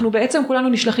 אנחנו בעצם כולנו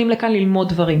נשלחים לכאן ללמוד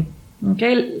דברים.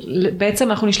 אוקיי?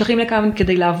 בעצם אנחנו נשלחים לכאן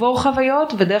כדי לעבור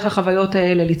חוויות ודרך החוויות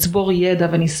האלה לצבור ידע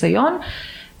וניסיון.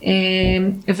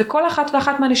 וכל אחת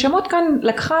ואחת מהנשמות כאן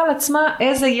לקחה על עצמה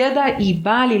איזה ידע היא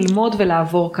באה ללמוד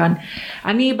ולעבור כאן.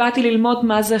 אני באתי ללמוד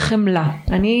מה זה חמלה,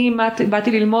 אני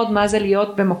באתי ללמוד מה זה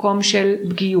להיות במקום של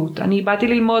פגיעות, אני באתי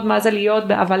ללמוד מה זה להיות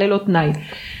באהבה ללא תנאי.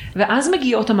 ואז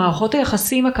מגיעות המערכות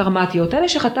היחסים הקרמטיות, אלה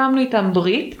שחתמנו איתם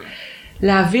ברית,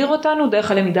 להעביר אותנו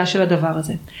דרך הלמידה של הדבר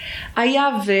הזה. היה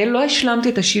ולא השלמתי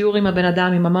את השיעור עם הבן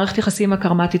אדם, עם המערכת יחסים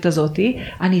הקרמטית הזאת,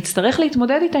 אני אצטרך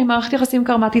להתמודד איתה עם מערכת יחסים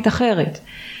קרמטית אחרת.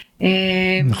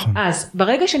 נכון. אז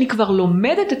ברגע שאני כבר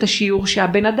לומדת את השיעור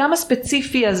שהבן אדם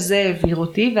הספציפי הזה העביר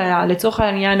אותי, ולצורך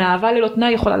העניין האהבה ללא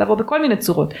תנאי יכולה לבוא בכל מיני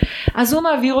צורות, אז הוא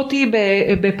מעביר אותי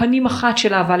בפנים אחת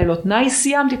של אהבה ללא תנאי,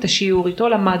 סיימתי את השיעור איתו,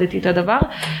 למדתי את הדבר,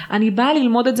 אני באה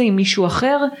ללמוד את זה עם מישהו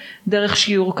אחר דרך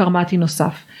שיעור קרמטי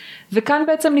נוסף. וכאן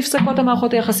בעצם נפסקות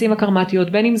המערכות היחסים הקרמטיות,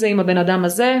 בין אם זה עם הבן אדם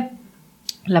הזה,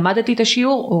 למדתי את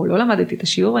השיעור או לא למדתי את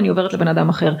השיעור, אני עוברת לבן אדם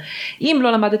אחר. אם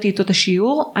לא למדתי איתו את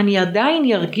השיעור, אני עדיין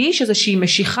ירגיש איזושהי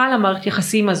משיכה למערכת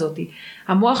יחסים הזאת.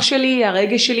 המוח שלי,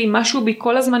 הרגש שלי, משהו בי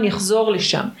כל הזמן יחזור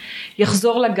לשם,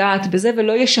 יחזור לגעת בזה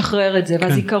ולא ישחרר את זה. כן.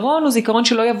 והזיכרון הוא זיכרון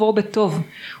שלא יעבור בטוב,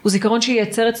 הוא זיכרון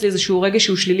שייצר אצלי איזשהו רגש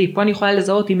שהוא שלילי. פה אני יכולה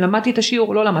לזהות אם למדתי את השיעור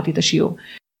או לא למדתי את השיעור.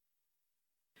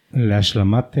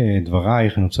 להשלמת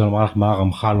דברייך, אני רוצה לומר לך מה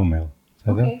הרמח"ל אומר.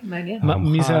 אוקיי, מעניין.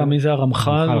 מי זה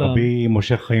הרמח"ל? רבי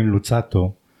משה חיים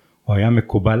לוצאטו, הוא היה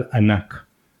מקובל ענק,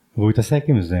 והוא התעסק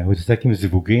עם זה, הוא התעסק עם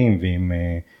זיווגים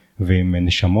ועם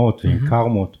נשמות ועם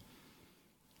קרמות,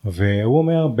 והוא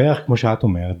אומר בערך כמו שאת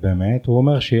אומרת באמת, הוא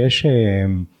אומר שיש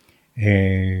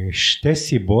שתי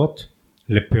סיבות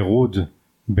לפירוד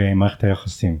במערכת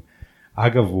היחסים.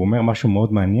 אגב, הוא אומר משהו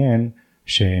מאוד מעניין,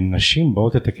 שנשים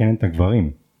באות לתקן את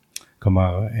הגברים,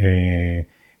 כלומר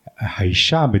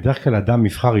האישה, בדרך כלל אדם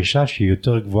מבחר אישה שהיא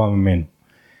יותר גבוהה ממנו,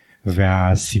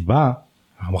 והסיבה,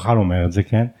 הרמח"ל אומר את זה,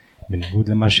 כן, בניגוד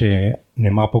למה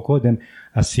שנאמר פה קודם,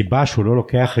 הסיבה שהוא לא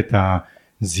לוקח את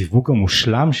הזיווג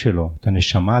המושלם שלו, את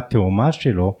הנשמה התאומה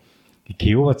שלו,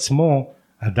 כי הוא עצמו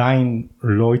עדיין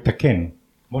לא יתקן,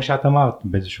 כמו שאת אמרת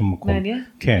באיזשהו מקום. מעניין.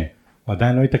 כן, הוא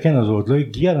עדיין לא יתקן, אז הוא עוד לא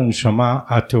הגיע לנשמה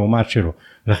התאומה שלו.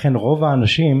 לכן רוב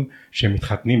האנשים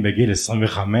שמתחתנים בגיל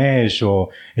 25 או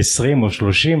 20 או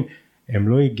 30, הם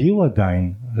לא הגיעו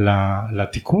עדיין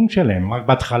לתיקון שלהם, רק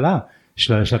בהתחלה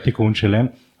של התיקון שלהם,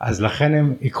 אז לכן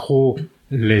הם ייקחו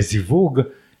לזיווג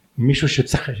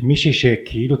מישהי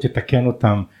שכאילו תתקן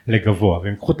אותם לגבוה,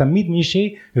 והם ייקחו תמיד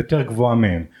מישהי יותר גבוהה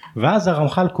מהם, ואז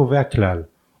הרמח"ל קובע כלל,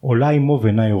 עולה עמו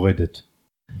ואינה יורדת.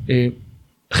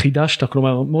 חידשת,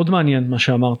 כלומר מאוד מעניין מה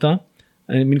שאמרת,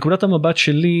 מנקודת המבט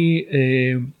שלי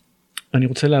אני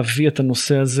רוצה להביא את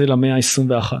הנושא הזה למאה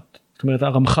ה-21, זאת אומרת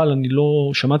הרמח"ל אני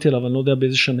לא שמעתי עליו, אני לא יודע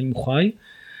באיזה שנים הוא חי,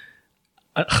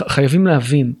 חייבים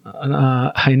להבין,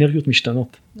 האנרגיות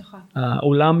משתנות, נכון.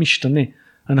 העולם משתנה,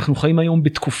 אנחנו חיים היום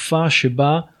בתקופה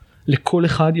שבה לכל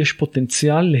אחד יש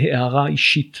פוטנציאל להערה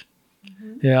אישית,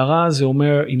 הערה זה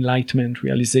אומר enlightenment,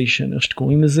 realization, איך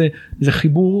שקוראים לזה, זה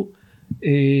חיבור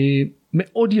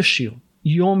מאוד ישיר,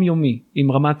 יומיומי,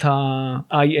 עם רמת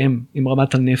ה-IM, עם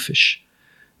רמת הנפש,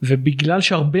 ובגלל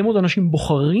שהרבה מאוד אנשים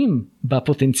בוחרים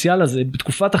בפוטנציאל הזה,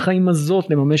 בתקופת החיים הזאת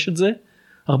לממש את זה,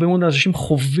 הרבה מאוד אנשים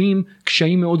חווים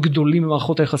קשיים מאוד גדולים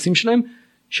במערכות היחסים שלהם,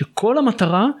 שכל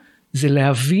המטרה זה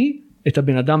להביא את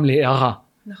הבן אדם להערה.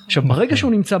 נכון. עכשיו ברגע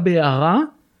שהוא נמצא בהערה,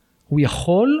 הוא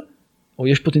יכול, או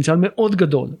יש פוטנציאל מאוד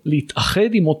גדול,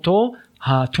 להתאחד עם אותו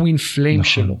הטווין פליים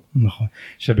נכון, שלו. נכון.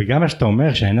 שבגלל מה שאתה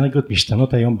אומר שהאנרגיות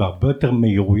משתנות היום בהרבה יותר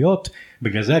מהירויות,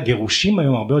 בגלל זה הגירושים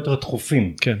היום הרבה יותר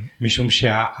תכופים. כן. משום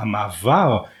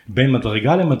שהמעבר בין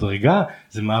מדרגה למדרגה,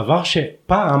 זה מעבר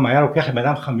שפעם היה לוקח לבן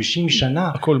אדם 50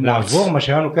 שנה לעבור, מה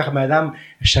שהיה לוקח לבן אדם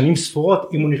שנים ספורות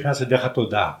אם הוא נכנס לדרך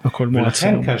התודעה. הכל מועצם.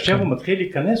 ולכן כאשר הוא מתחיל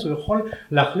להיכנס, הוא יכול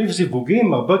להחליף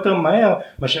זיווגים הרבה יותר מהר,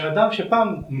 מאשר אדם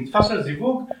שפעם נתפס על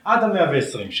זיווג עד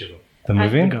ה-120 שלו. אתה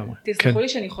מבין? תסלחו לי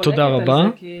שאני חולקת תודה רבה. על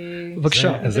זה, כי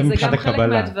בבקשה. זה מבחינת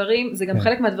הקבלה. זה גם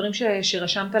חלק מהדברים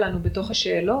שרשמת לנו בתוך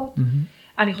השאלות.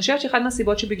 אני חושבת שאחד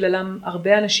מהסיבות שבגללם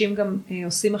הרבה אנשים גם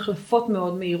עושים החלפות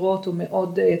מאוד מהירות או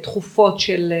מאוד תכופות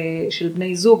של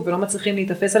בני זוג ולא מצליחים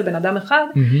להתאפס על בן אדם אחד,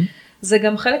 זה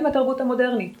גם חלק מהתרבות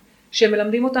המודרנית,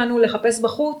 שמלמדים אותנו לחפש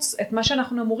בחוץ את מה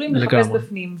שאנחנו אמורים לחפש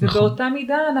בפנים, ובאותה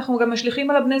מידה אנחנו גם משליכים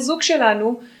על הבני זוג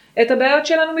שלנו את הבעיות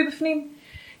שלנו מבפנים.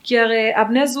 כי הרי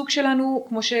הבני זוג שלנו,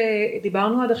 כמו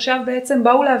שדיברנו עד עכשיו, בעצם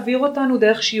באו להעביר אותנו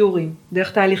דרך שיעורים,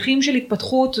 דרך תהליכים של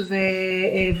התפתחות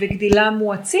וגדילה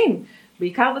מואצים,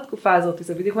 בעיקר בתקופה הזאת,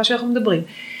 זה בדיוק מה שאנחנו מדברים.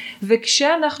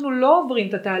 וכשאנחנו לא עוברים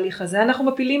את התהליך הזה, אנחנו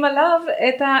מפילים עליו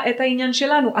את העניין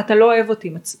שלנו, אתה לא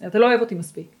אוהב אותי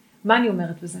מספיק. מה אני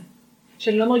אומרת בזה?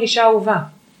 שאני לא מרגישה אהובה.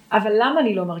 אבל למה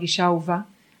אני לא מרגישה אהובה?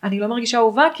 אני לא מרגישה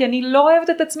אהובה כי אני לא אוהבת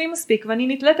את עצמי מספיק, ואני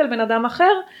נתלית על בן אדם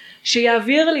אחר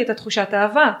שיעביר לי את התחושת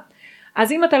האהבה.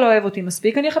 אז אם אתה לא אוהב אותי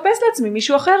מספיק, אני אחפש לעצמי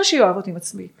מישהו אחר שיאהב אותי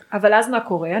מספיק. אבל אז מה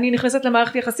קורה? אני נכנסת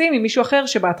למערכת יחסים עם מישהו אחר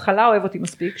שבהתחלה אוהב אותי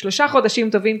מספיק, 3 חודשים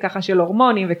טובים ככה של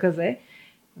הורמונים וכזה,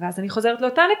 ואז אני חוזרת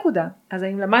לאותה נקודה. אז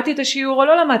האם למדתי את השיעור או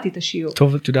לא למדתי את השיעור?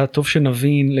 טוב, אתה יודע, טוב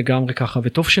שנבין לגמרי ככה,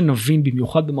 וטוב שנבין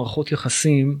במיוחד במערכות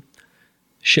יחסים,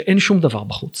 שאין שום דבר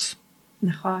בחוץ.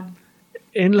 נכון.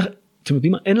 אתם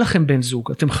יודעים מה? אין לכם בן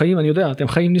זוג, אתם חיים, אני יודע, אתם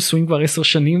חיים נישואים כבר 10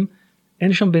 שנים,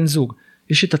 אין שם בן זוג,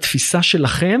 יש את התפיסה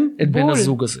שלכם, את בן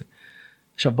הזוג הזה.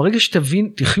 עכשיו, ברגע שתבין,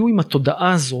 תחיו עם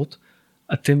התודעה הזאת,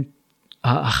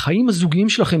 החיים הזוגיים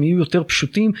שלכם יהיו יותר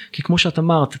פשוטים, כי כמו שאת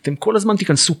אמרת, אתם כל הזמן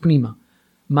תיכנסו פנימה,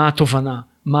 מה התובנה,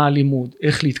 מה הלימוד,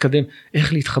 איך להתקדם,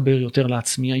 איך להתחבר יותר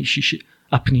לעצמי האישי,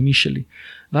 הפנימי שלי.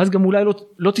 ואז גם אולי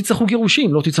לא תצטרכו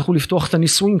גירושים, לא תצטרכו לפתוח את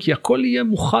הנישואים, כי הכל יהיה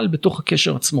מוכל בתוך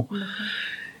הקשר עצמו.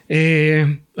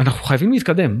 אנחנו חייבים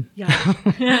להתקדם.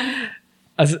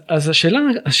 אז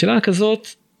השאלה כזאת,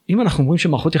 אם אנחנו אומרים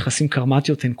שמערכות יחסים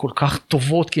קרמטיות הן כל כך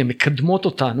טובות, כי הן מקדמות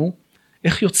אותנו,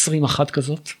 איך יוצרים אחת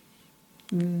כזאת?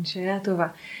 שאלה טובה.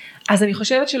 אז אני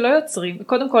חושבת שלא יוצרים,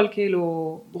 קודם כל כאילו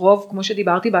רוב, כמו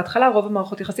שדיברתי בהתחלה, רוב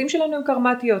המערכות יחסים שלנו הן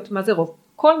קרמטיות. מה זה רוב?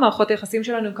 כל מערכות היחסים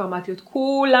שלנו הן קרמטיות.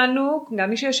 כולנו, גם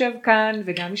מי שיושב כאן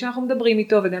וגם מי שאנחנו מדברים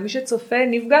איתו וגם מי שצופה,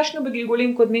 נפגשנו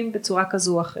בגלגולים קודמים בצורה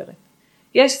כזו או אחרת.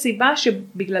 יש סיבה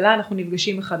שבגללה אנחנו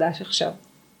נפגשים מחדש עכשיו.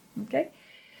 אוקיי?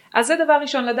 אז זה דבר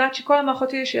ראשון, לדעת שכל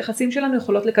המערכות היחסים שלנו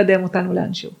יכולות לקדם אותנו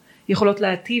לאנשהו. יכולות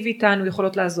להטיב איתנו,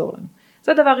 יכולות לעזור לנו.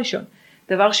 זה דבר ראשון.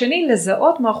 דבר שני,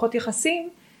 לזהות מערכות יחסים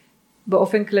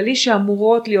באופן כללי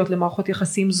שאמורות להיות למערכות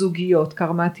יחסים זוגיות,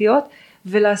 קרמטיות,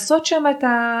 ולעשות שם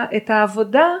את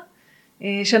העבודה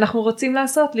שאנחנו רוצים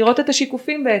לעשות, לראות את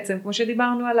השיקופים בעצם, כמו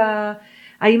שדיברנו על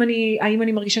האם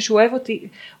אני מרגישה שהוא אוהב אותי,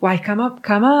 וואי,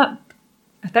 כמה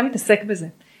אתה מתעסק בזה,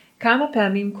 כמה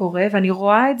פעמים קורה, ואני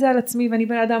רואה את זה על עצמי, ואני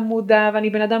בן אדם מודע, ואני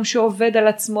בן אדם שעובד על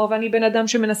עצמו, ואני בן אדם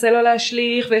שמנסה לא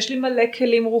להשליך, ויש לי מלא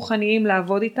כלים רוחניים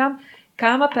לעבוד איתם,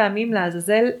 כמה פעמים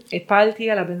לעזאזל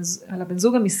הפלתי על הבן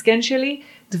זוג המסכן שלי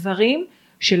דברים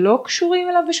שלא קשורים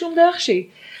אליו בשום דרך שהיא.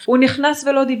 הוא נכנס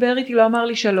ולא דיבר איתי, לא אמר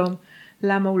לי שלום.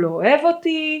 למה הוא לא אוהב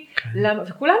אותי? למה,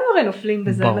 וכולנו הרי נופלים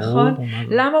בזה, ברור, נכון?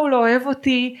 למה הוא לא אוהב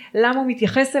אותי? למה הוא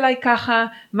מתייחס אליי ככה?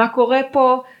 מה קורה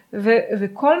פה?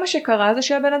 וכל מה שקרה זה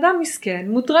שהבן אדם מסכן,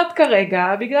 מוטרד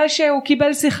כרגע, בגלל שהוא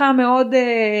קיבל שיחה מאוד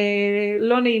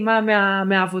לא נעימה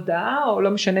מהעבודה, או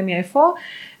לא משנה מאיפה,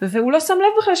 והוא לא שם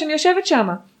לב בכלל שאני יושבת שם.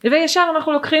 וישר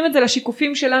אנחנו לוקחים את זה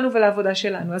לשיקופים שלנו ולעבודה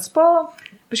שלנו. אז פה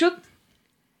פשוט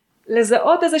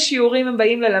לזהות איזה שיעורים הם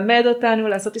באים ללמד אותנו,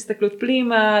 לעשות הסתכלות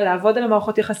פנימה, לעבוד על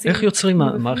המערכות יחסים. איך יוצרים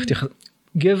מערכת יחסים?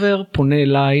 גבר פונה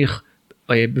אלייך,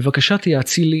 בבקשה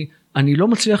תייעצי לי, אני לא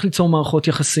מצליח ליצור מערכות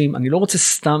יחסים, אני לא רוצה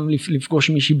סתם לפגוש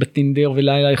מישהי בטינדר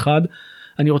ולילה אחד,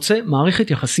 אני רוצה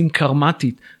מערכת יחסים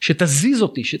קרמטית, שתזיז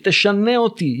אותי, שתשנה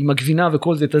אותי עם הגבינה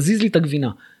וכל זה, תזיז לי את הגבינה.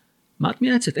 מה את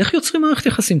מייעצת? איך יוצרים מערכת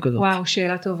יחסים כזאת? וואו,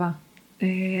 שאלה טובה.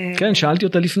 כן, שאלתי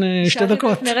אותה לפני 2 דקות.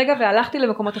 שאלתי לפני רגע והלכתי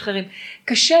למקומות אחרים.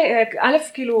 קשה, א',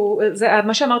 כאילו,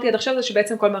 מה שאמרתי עד עכשיו זה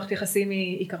שבעצם כל מערכת יחסים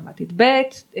היא קרמטית. ב',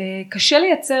 קשה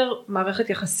לייצר מערכת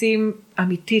יחסים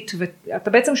אמיתית,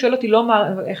 ואתה בעצם שואל אותי לא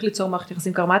איך ליצור מערכת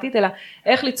יחסים קרמטית, אלא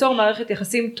איך ליצור מערכת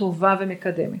יחסים טובה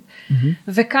ומקדמת.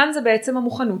 וכאן זה בעצם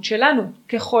המוכנות שלנו.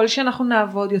 ככל שאנחנו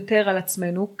נעבוד יותר על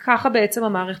עצמנו, ככה בעצם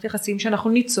המערכת יחסים שאנחנו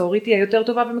ניצור היא תהיה יותר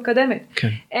טובה ומקדמת. כן.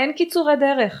 אין קיצורי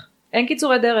דרך. אין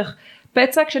קיצורי דרך.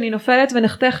 פצע כשאני נופלת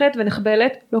ונחתכת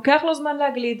ונחבלת, לוקח לו זמן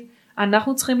להגליד.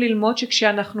 אנחנו צריכים ללמוד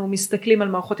שכשאנחנו מסתכלים על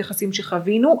מערכות יחסים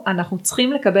שחווינו, אנחנו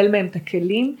צריכים לקבל מהם את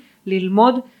הכלים,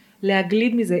 ללמוד,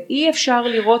 להגליד מזה. אי אפשר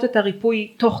לראות את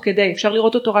הריפוי תוך כדי, אפשר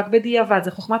לראות אותו רק בדיעבד,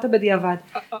 זה חוכמת הבדיעבד.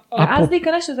 ואז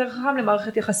להיכנס יותר חכם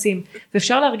למערכת יחסים,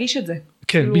 ואפשר להרגיש את זה.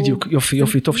 כן, בדיוק,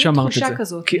 יופי, טוב שאמרת את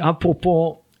זה. כי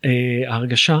אפרופו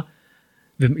ההרגשה,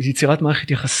 ויצירת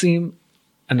מערכת יחסים,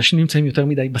 אנשים נמצאים יותר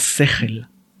מדי בשכל.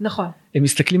 נכון. הם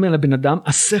מסתכלים על הבן אדם,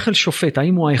 השכל שופט,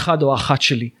 האם הוא האחד או האחת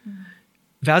שלי.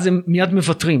 ואז הם מיד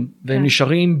מבטרים, והם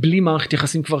נשארים בלי מערכת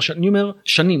יחסים כבר, אני אומר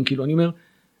שנים, כאילו אני אומר,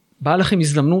 באה לכם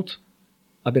הזדמנות,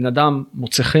 הבן אדם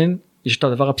מוצא חן, יש את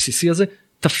הדבר הבסיסי הזה,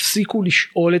 תפסיקו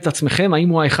לשאול את עצמכם, האם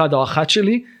הוא האחד או האחת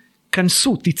שלי,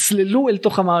 כנסו, תצללו אל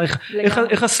תוך המערכת.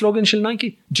 איך הסלוגן של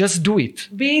נייקי? Just do it.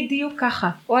 בדיוק ככה.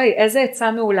 אוי, איזה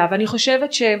עצה מעולה. ואני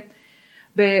חושבת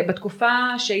בתקופה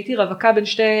שהייתי רווקה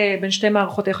בין שתי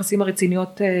מערכות היחסים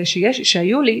הרציניות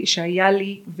שהיה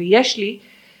לי ויש לי,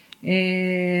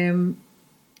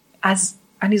 אז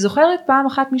אני זוכרת פעם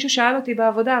אחת מישהו שאל אותי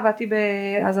בעבודה,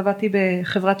 אז עבדתי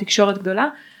בחברת תקשורת גדולה,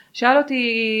 שאל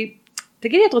אותי,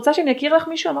 תגידי, את רוצה שאני אכיר לך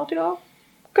מישהו? אמרתי לו,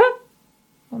 כן.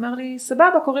 הוא אומר לי,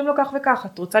 סבבה, קוראים לו כך וכך,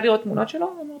 את רוצה לראות תמונות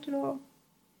שלו? אמרתי לו,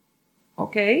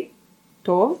 אוקיי,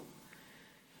 טוב.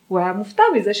 הוא היה מופתע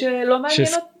מזה שלא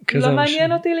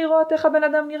מעניין אותי לראות איך הבן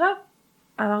אדם נראה.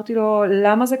 אמרתי לו,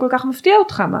 למה זה כל כך מפתיע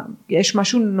אותך? מה? יש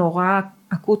משהו נורא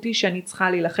אקוטי שאני צריכה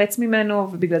להילחץ ממנו,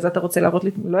 ובגלל זה אתה רוצה להראות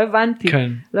לי, לא הבנתי.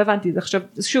 כן. לא הבנתי. עכשיו,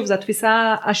 שוב, זו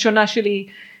התפיסה השונה שלי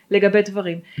לגבי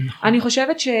דברים. אני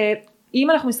חושבת שאם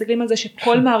אנחנו מסתכלים על זה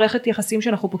שכל מערכת יחסים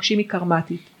שאנחנו פוגשים היא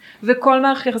קרמטית, וכל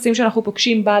מערכת יחסים שאנחנו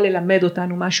פוגשים באה ללמד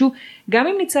אותנו משהו, גם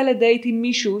אם נצא לדייט עם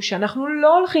מישהו שאנחנו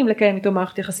לא הולכים לקיים איתו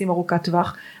מערכת יחסים ארוכת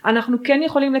טווח, אנחנו כן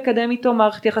יכולים לקדם איתו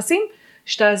מערכת יחסים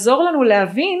שתעזור לנו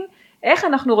להבין איך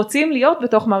אנחנו רוצים להיות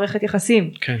בתוך מערכת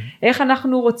יחסים, כן. איך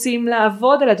אנחנו רוצים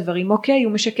לעבוד על הדברים, אוקיי,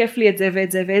 הוא משקף לי את זה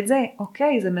ואת זה ואת זה,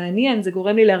 אוקיי, זה מעניין, זה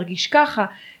גורם לי להרגיש ככה,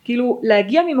 כאילו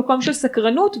להגיע ממקום של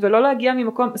סקרנות, ולא להגיע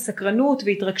ממקום סקרנות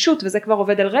והתרגשות, וזה כבר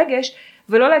עובד על רגש,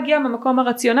 ולא להגיע ממקום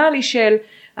הרציונלי של,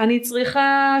 אני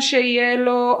צריכה שיהיה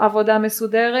לו עבודה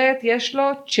מסודרת, יש לו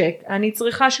צ'ק, אני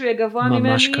צריכה שהוא יהיה גבוה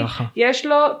ממני, יש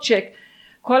לו צ'ק,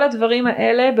 כל הדברים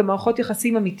האלה במערכות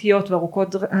יחסים אמיתיות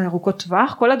וארוכות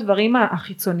טווח, כל הדברים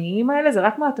החיצוניים האלה זה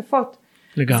רק מעטפות.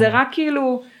 לגמרי. זה רק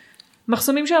כאילו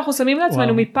מחסומים שאנחנו שמים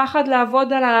לעצמנו מפחד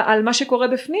לעבוד על מה שקורה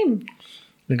בפנים.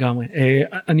 לגמרי.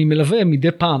 אני מלווה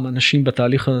מדי פעם אנשים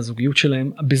בתהליך הזוגיות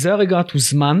שלהם, בזה הרגע את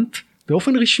הוזמנת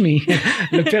באופן רשמי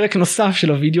לפרק נוסף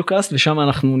של הוידאו קאסט, ושם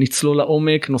אנחנו נצלול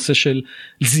לעומק נושא של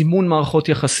זימון מערכות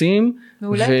יחסים,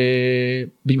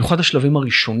 ובמיוחד השלבים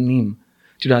הראשונים.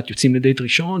 את יודעת, יוצאים לדייט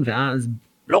ראשון, ואז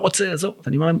לא רוצה, עזוב,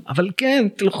 אני אומר להם, אבל כן,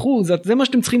 תלכו, זה מה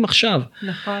שאתם צריכים עכשיו.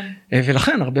 נכון.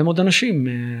 ולכן, הרבה מאוד אנשים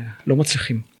לא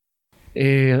מצליחים.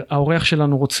 האורח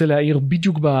שלנו רוצה להעיר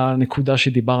בדיוק בנקודה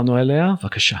שדיברנו עליה,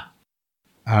 בבקשה.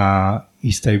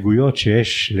 ההסתייגויות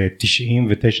שיש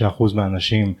ל-99%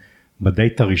 מהאנשים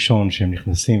בדייט הראשון שהם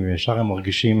נכנסים, וישר הם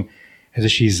מרגישים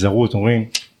איזושהי זרות, אומרים,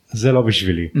 זה לא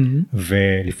בשבילי,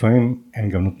 ולפעמים הם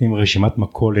גם נותנים רשימת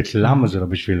מכולת למה זה לא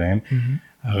בשבילהם,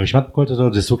 הרשימת מכולת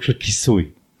הזאת זה סוג של כיסוי.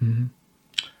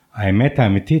 האמת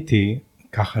האמיתית היא,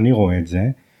 כך אני רואה את זה,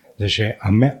 זה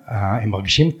שהם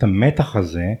מרגישים את המתח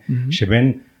הזה,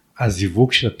 שבין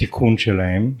הזיווג של התיקון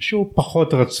שלהם, שהוא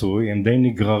פחות רצוי, הם די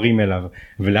נגררים אליו,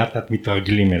 ולאט לאט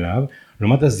מתרגלים אליו,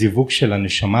 לעומת הזיווג של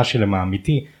הנשמה שלהם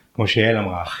האמיתי, כמו שיעל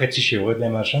אמרה, החצי שיורד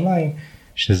להם מהשמיים,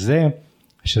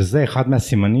 שזה אחד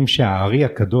מהסימנים שהארי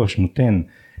הקדוש נותן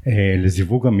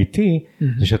לזיווג אמיתי,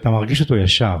 זה שאתה מרגיש אותו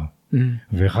ישר.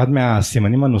 ואחד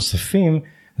מהסימנים הנוספים,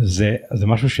 זה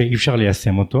משהו שאי אפשר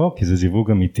ליישם אותו, כי זה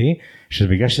זיווג אמיתי,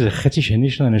 שבגלל שזה חצי שני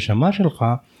של הנשמה שלך,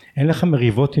 אין לך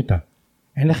מריבות איתה.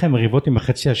 אין לך מריבות עם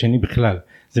החצי השני בכלל.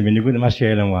 זה בניגוד למה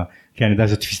שיעל אמרה, כי אני יודע,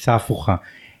 זו תפיסה הפוכה.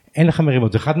 אין לך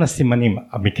מריבות, זה אחד מהסימנים,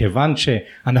 מכיוון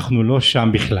שאנחנו לא שם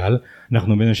בכלל,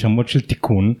 אנחנו בנשמות של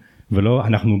תיקון, ולא,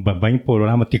 אנחנו באים פה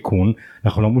לעולם התיקון,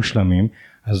 אנחנו לא מושלמים,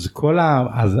 אז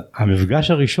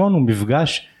המפגש הראשון הוא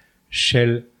מפגש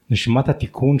של נשמת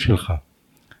התיקון שלך.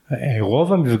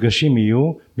 רוב המפגשים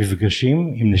יהיו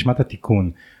מפגשים עם נשמת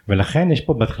התיקון, ולכן יש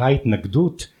פה בהתחלה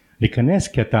התנגדות להיכנס,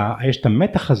 כי יש את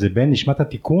המתח הזה בין נשמת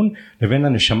התיקון לבין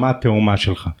הנשמה התאומה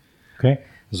שלך. אוקיי?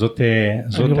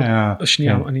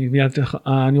 שנייה,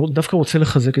 אני דווקא רוצה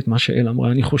לחזק את מה שאל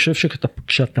אמרה, אני חושב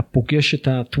שכשאתה פוגש את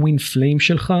הטווין פליים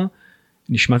שלך,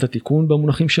 נשמת התיקון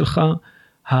במונחים שלך,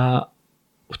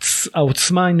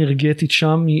 העוצמה האנרגטית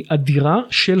שם היא אדירה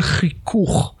של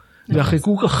חיכוך,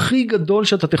 והחיכוך הכי גדול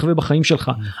שאתה תחווה בחיים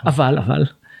שלך, אבל,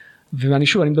 ואני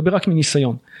שוב, אני מדבר רק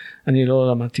מניסיון, אני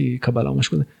לא למדתי קבלה או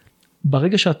משהו כזה,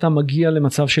 ברגע שאתה מגיע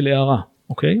למצב של הערה,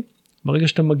 אוקיי? ברגע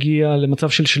שאתה מגיע למצב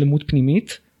של שלמות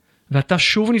פנימית, ואתה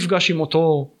שוב נפגש עם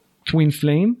אותו טווין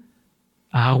פליים,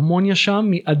 ההרמוניה שם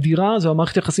היא אדירה, זו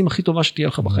המערכת היחסים הכי טובה שתהיה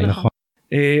לך בחיים. נכון.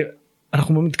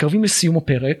 אנחנו מתקרבים לסיום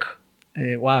הפרק,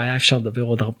 וואי, היה אפשר לדבר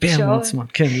עוד הרבה מאוד זמן,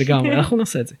 כן, לגמרי, אנחנו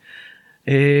נעשה את זה.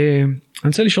 אני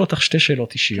רוצה לשאול אותך שתי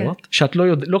שאלות אישיות, שאת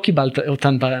לא קיבלת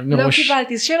אותן מראש. לא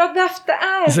קיבלתי, זה שאלות בהפתעה,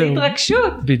 זה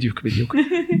התרגשות. בדיוק.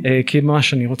 כי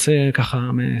ממש אני רוצה ככה,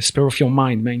 spare of your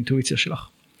mind, מהאינטואיציה שלך.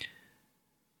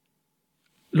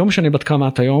 לא משנה בת כמה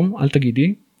את היום, אל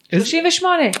תגידי.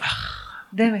 38.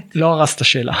 דמת. לא הרסת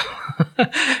שאלה.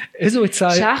 איזו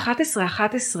עצה... שעה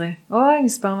 11. אוי,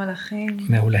 מספר מלאכים.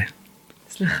 מעולה.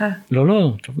 סליחה.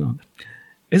 לא, טוב מאוד.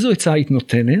 איזו עצה היית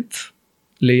נותנת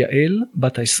ליעל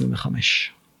בת ה-25?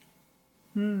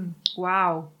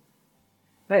 וואו.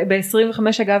 ב-25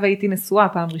 אגב הייתי נשואה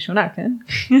פעם ראשונה, כן?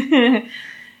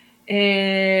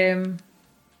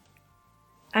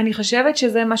 אני חושבת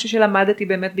שזה משהו שלמדתי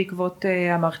באמת בעקבות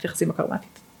המערכת יחסים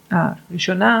הקרמטית.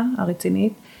 הראשונה,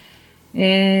 הרצינית,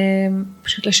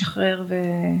 פשוט לשחרר,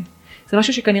 וזה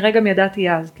משהו שכנראה גם ידעתי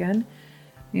אז, כן?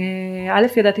 א',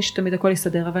 ידעתי שתמיד הכל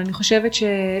יסתדר, אבל אני חושבת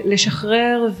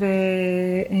שלשחרר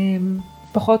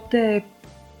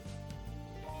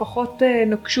ופחות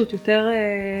נוקשות, יותר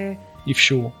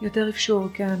אפשור. יותר אפשור,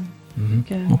 כן.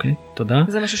 אוקיי, תודה.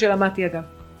 זה משהו שלמדתי אגב.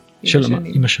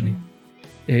 עם השנים.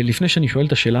 לפני שאני שואל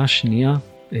את השאלה השנייה,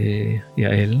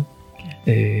 יעל,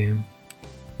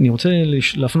 אני רוצה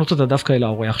להפנות אותה דווקא אל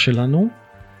האורח שלנו.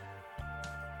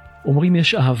 אומרים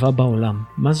יש אהבה בעולם.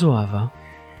 מה זו אהבה?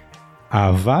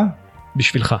 אהבה?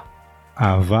 בשבילך.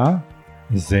 אהבה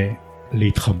זה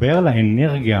להתחבר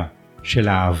לאנרגיה של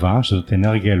האהבה, שזאת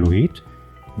אנרגיה אלוהית,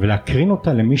 ולהקרין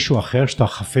אותה למישהו אחר שאתה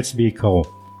חפץ בעיקרו,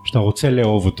 שאתה רוצה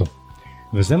לאהוב אותו.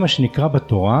 וזה מה שנקרא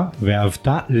בתורה, ואהבת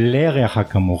לרעך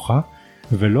כמוך,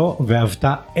 ולא ואהבת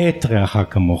את רעך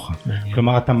כמוך.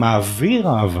 כלומר, אתה מעביר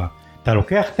אהבה, אתה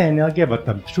לוקח את האנרגיה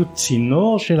ואתה פשוט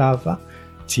צינור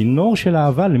של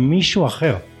אהבה למישהו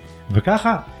אחר,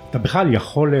 וככה אתה בכלל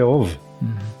יכול לאהוב.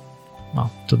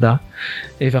 תודה.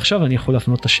 ועכשיו אני יכול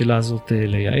להפנות את השאלה הזאת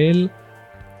ליעל.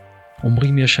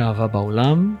 אומרים יש אהבה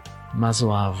בעולם, מה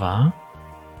זו אהבה?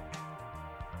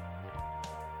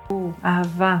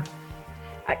 אהבה.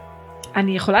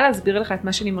 אני יכולה להסביר לך את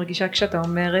מה שאני מרגישה כשאתה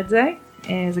אומר את זה.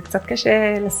 זה קצת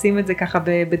קשה לשים את זה ככה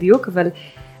בדיוק, אבל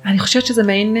אני חושבת שזה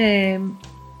מעין,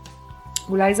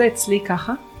 אולי זה אצלי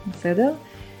ככה, בסדר?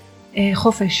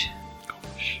 חופש.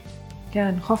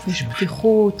 כן, חופש,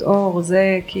 פתיחות, אור,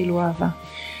 זה כאילו אהבה.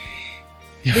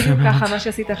 בדיוק ככה מה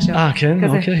שעשית עכשיו. כן,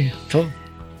 אוקיי, טוב.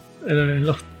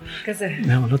 לא. כזה.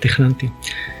 לא תכננתי.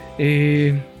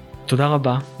 תודה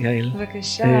רבה, יעל.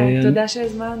 בבקשה, תודה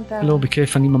שהזמנת. לא,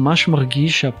 בכיף, אני ממש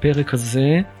מרגיש שהפרק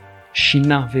הזה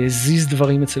שינה והזיז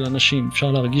דברים אצל אנשים.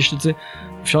 אפשר להרגיש את זה,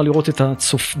 אפשר לראות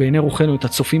בעיני רוחנו את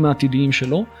הצופים העתידיים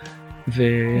שלו.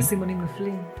 הסימונים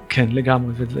נפלים. כן,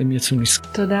 לגמרי, והם יצאו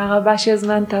נזכרים. תודה רבה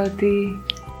שהזמנת אותי,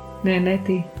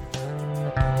 נהניתי.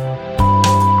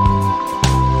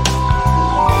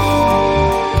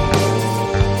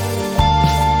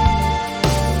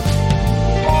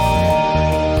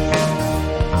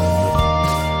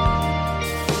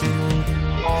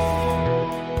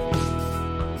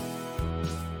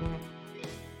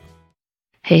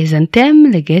 האזנתם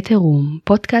לגט הרום,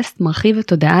 פודקאסט מרחיב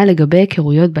התודעה לגבי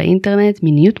היכרויות באינטרנט,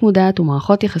 מיניות מודעת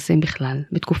ומערכות יחסים בכלל,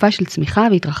 בתקופה של צמיחה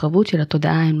והתרחבות של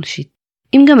התודעה האנושית.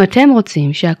 אם גם אתם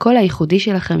רוצים שהקול הייחודי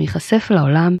שלכם ייחשף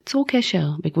לעולם, צרו קשר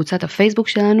בקבוצת הפייסבוק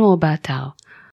שלנו או באתר.